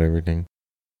just about everything.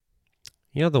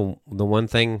 You know, the one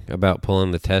thing about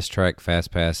pulling the Test Track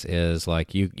Fastpass is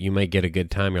like you may get a good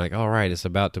time. You're like, all right, it's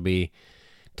about to be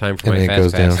time for my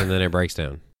Fastpass, and then it breaks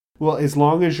down. Well, as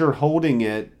long as you're holding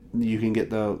it, you can get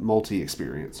the multi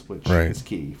experience, which is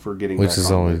key for getting. Which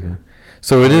is always good.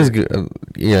 So it is good.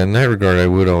 Yeah, in that regard, I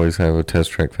would always have a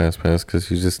Test Track Fastpass because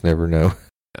you just never know.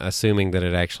 Assuming that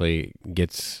it actually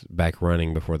gets back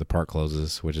running before the park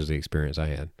closes, which is the experience I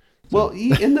had. So. Well,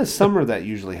 in the summer that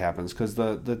usually happens because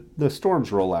the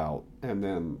storms roll out and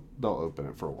then they'll open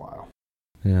it for a while.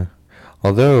 Yeah.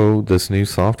 Although this new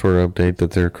software update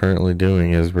that they're currently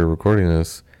doing as we're recording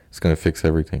this is going to fix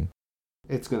everything.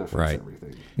 It's going to fix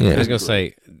everything. Yeah. I was going to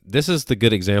say, this is the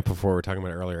good example for what we were talking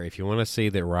about earlier. If you want to see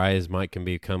that rides can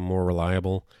become more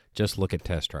reliable, just look at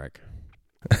Test Track.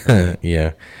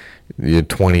 Yeah.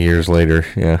 20 years later,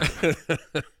 yeah.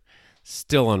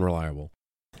 Still unreliable.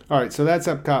 All right, so that's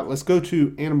Epcot. Let's go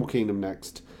to Animal Kingdom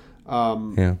next.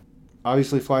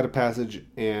 Obviously, Flight of Passage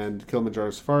and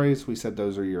Kilimanjaro Safaris, we said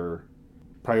those are your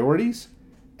priorities.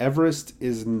 Everest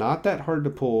is not that hard to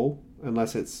pull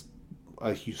unless it's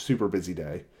a super busy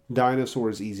day. Dinosaur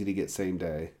is easy to get same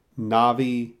day.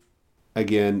 Navi,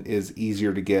 again, is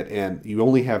easier to get, and you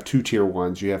only have 2 tier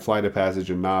 1s. You have Flight of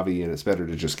Passage and Navi, and it's better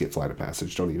to just get Flight of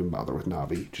Passage. Don't even bother with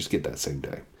Navi. Just get that same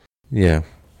day. Yeah,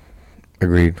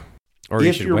 agreed. Or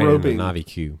you should wait in the Navi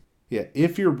queue. Yeah,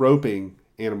 if you're roping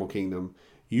Animal Kingdom,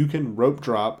 you can rope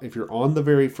drop. If you're on the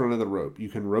very front of the rope, you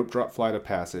can rope drop Flight of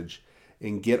Passage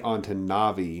and get onto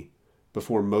Navi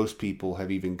before most people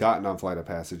have even gotten on Flight of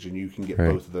Passage, and you can get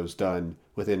both of those done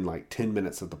within like 10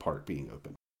 minutes of the park being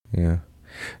open. Yeah.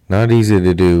 Not easy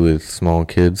to do with small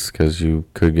kids because you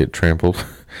could get trampled.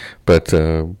 But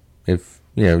if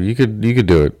you could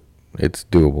do it. It's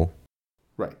doable.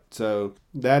 Right. So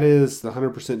that is the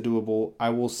 100% doable. I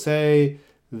will say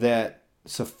that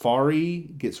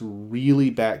Safari gets really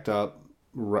backed up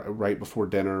right before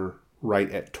dinner, right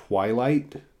at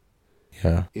twilight.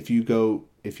 Yeah. If you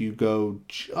go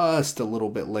just a little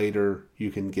bit later,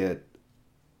 you can get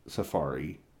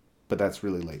Safari, but that's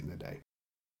really late in the day.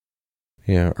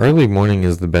 Yeah, early morning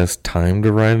is the best time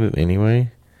to ride it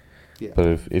anyway. Yeah.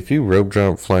 But if you rope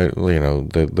drop Flight,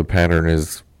 the pattern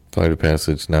is Flight of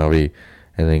Passage, Navi,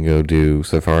 and then go do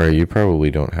Safari, you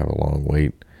probably don't have a long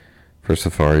wait for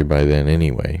Safari by then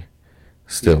anyway.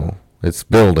 Still, it's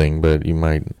building, but you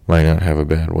might not have a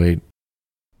bad wait.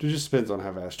 It just depends on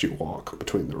how fast you walk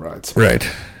between the rides. Right.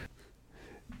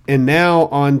 And now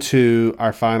on to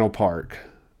our final park,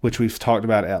 which we've talked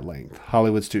about at length,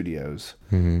 Hollywood Studios.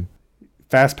 Mm-hmm.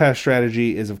 Fastpass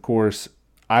strategy is, of course,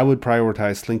 I would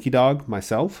prioritize Slinky Dog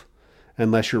myself,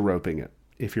 unless you're roping it.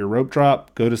 If you're rope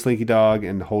drop, go to Slinky Dog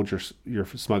and hold your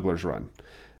Smuggler's Run.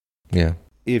 Yeah.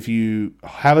 If you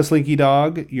have a Slinky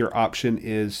Dog, your option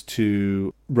is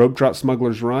to rope drop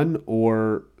Smuggler's Run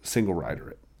or single rider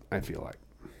it, I feel like,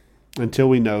 until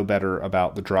we know better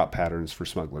about the drop patterns for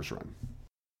Smuggler's Run.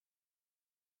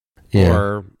 Yeah.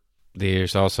 Or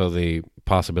there's also the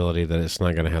possibility that it's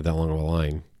not going to have that long of a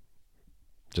line.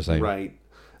 Just saying. Right.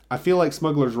 I feel like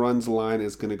Smuggler's Run's line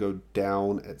is going to go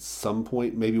down at some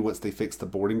point, maybe once they fix the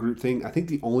boarding group thing. I think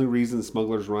the only reason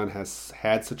Smuggler's Run has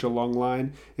had such a long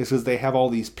line is because they have all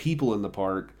these people in the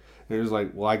park. And it's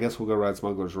like, well, I guess we'll go ride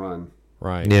Smuggler's Run.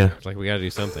 Right. Yeah. It's like we got to do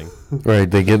something.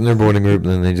 Right. They get in their boarding group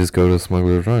and then they just go to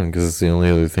Smuggler's Run because it's the only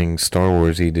other thing Star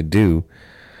Wars-y to do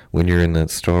when you're in that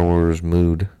Star Wars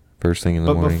mood first thing in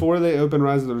the morning. But before they open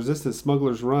Rise of the Resistance,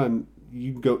 Smuggler's Run,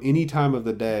 you can go any time of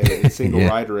the day and single Yeah.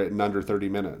 rider it in under 30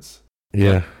 minutes.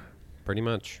 Yeah. Pretty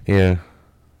much. Yeah.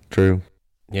 True.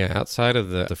 Yeah, outside of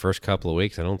the first couple of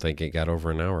weeks, I don't think it got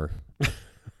over an hour.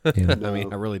 Yeah. I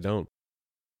mean, I really don't.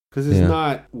 Because it's Yeah.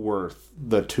 not worth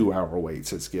the 2-hour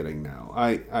waits it's getting now.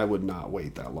 I would not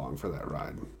wait that long for that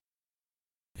ride.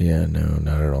 Yeah, no,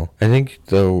 not at all. I think,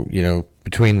 though,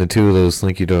 between the two of those,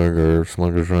 Slinky Dog or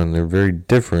Smuggler's Run, they're very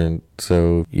different.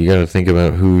 So you got to think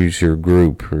about who's your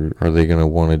group. Or are they going to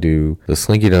want to do the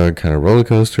Slinky Dog kind of roller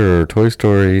coaster or Toy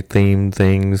Story themed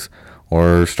things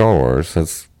or Star Wars?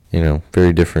 That's,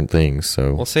 very different things.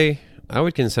 So Well, see, I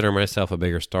would consider myself a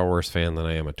bigger Star Wars fan than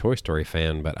I am a Toy Story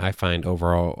fan, but I find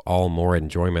overall more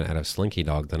enjoyment out of Slinky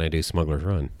Dog than I do Smuggler's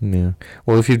Run. yeah.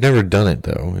 Well, if you've never done it,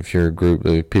 though, if you're a group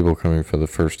of people coming for the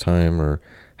first time or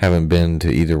haven't been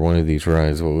to either one of these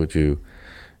rides, what would you,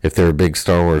 if they're a big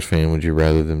Star Wars fan, would you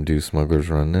rather them do Smuggler's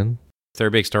Run then? If they're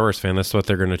a big Star Wars fan, that's what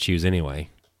they're going to choose anyway.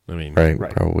 I mean, Right.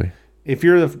 Right. Probably. If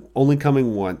you're only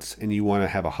coming once and you want to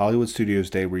have a Hollywood Studios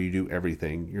day where you do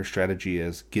everything, your strategy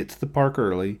is get to the park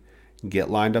early, get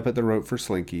lined up at the rope for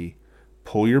Slinky,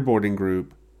 pull your boarding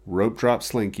group, rope drop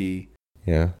Slinky,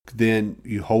 Yeah. then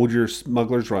you hold your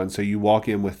Smuggler's Run. So you walk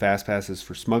in with fast passes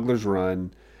for Smuggler's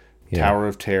Run, Yeah. Tower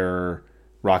of Terror,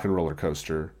 Rock and Roller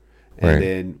Coaster. And Right.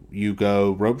 then you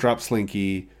go rope drop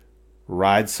Slinky,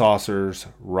 ride Saucers,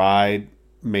 ride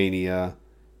Mania,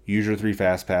 use your 3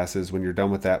 fast passes. When you're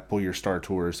done with that, pull your Star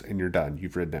Tours, and you're done.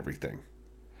 You've ridden everything.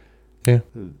 Yeah.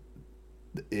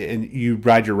 And you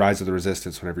ride your Rise of the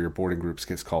Resistance whenever your boarding groups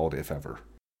gets called, if ever.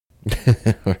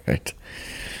 Right.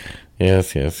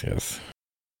 Yes.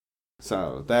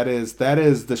 So that is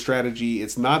the strategy.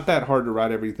 It's not that hard to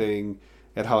ride everything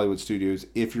at Hollywood Studios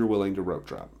if you're willing to rope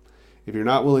drop. If you're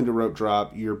not willing to rope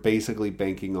drop, you're basically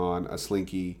banking on a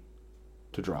Slinky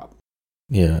to drop.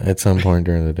 Yeah, at some point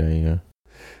during the day, yeah.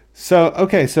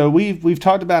 So we've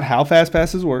talked about how fast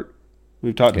passes work.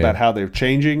 We've talked about how they're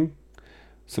changing,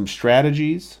 some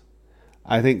strategies.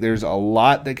 I think there's a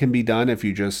lot that can be done if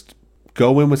you just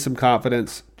go in with some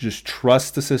confidence, just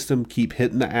trust the system, keep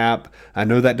hitting the app. I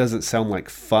know that doesn't sound like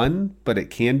fun, but it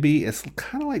can be. It's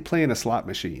kind of like playing a slot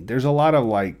machine. There's a lot of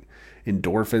like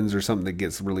endorphins or something that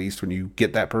gets released when you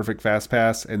get that perfect fast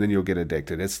pass, and then you'll get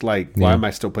addicted. It's like, why am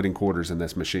I still putting quarters in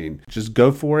this machine? Just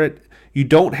go for it. You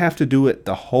don't have to do it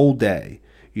the whole day.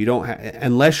 You don't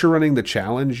unless you're running the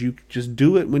challenge. You just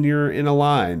do it when you're in a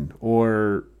line,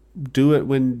 or do it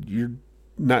when you're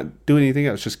not doing anything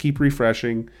else. Just keep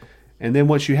refreshing, and then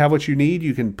once you have what you need,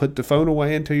 you can put the phone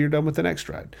away until you're done with the next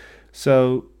ride.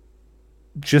 So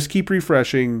just keep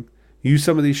refreshing. Use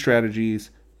some of these strategies.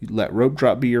 Let rope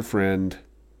drop be your friend,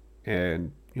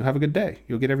 and you'll have a good day.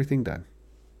 You'll get everything done.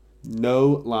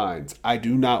 No lines. I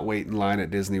do not wait in line at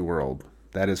Disney World.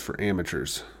 That is for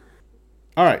amateurs.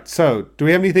 All right. So, do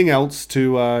we have anything else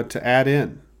to add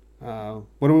in?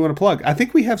 What do we want to plug? I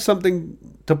think we have something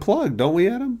to plug, don't we,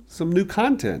 Adam? Some new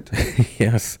content.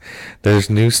 Yes. There's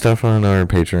new stuff on our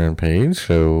Patreon page.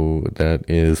 So that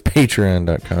is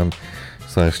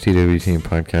patreon.com/TWT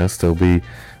podcast. There'll be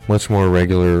much more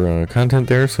regular content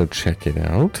there, so check it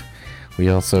out. We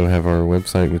also have our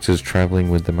website, which is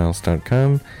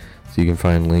travelingwiththemouse.com, so you can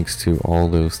find links to all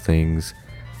those things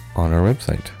on our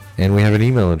website. And we have an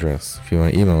email address. If you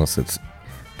want to email us, it's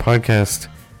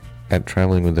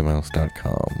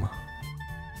podcast@travelingwiththemouse.com.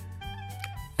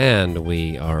 And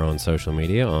we are on social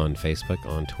media, on Facebook,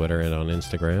 on Twitter, and on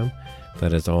Instagram.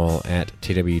 That is all at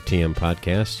TWTM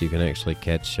Podcast. You can actually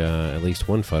catch at least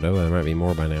one photo, there might be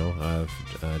more by now, of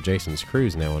Jason's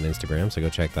cruise now on Instagram, so go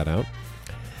check that out.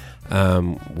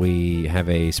 We have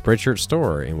a Spreadshirt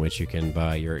store in which you can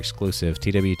buy your exclusive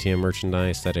TWTM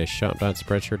merchandise. That is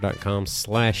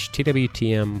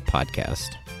shop.spreadshirt.com/TWTM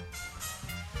podcast.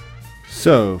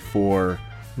 So for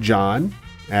John,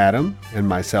 Adam, and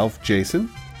myself, Jason,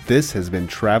 this has been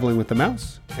Traveling with the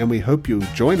Mouse, and we hope you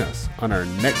join us on our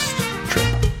next trip.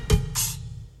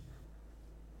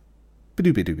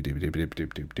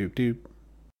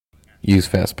 Use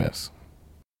Fastpass.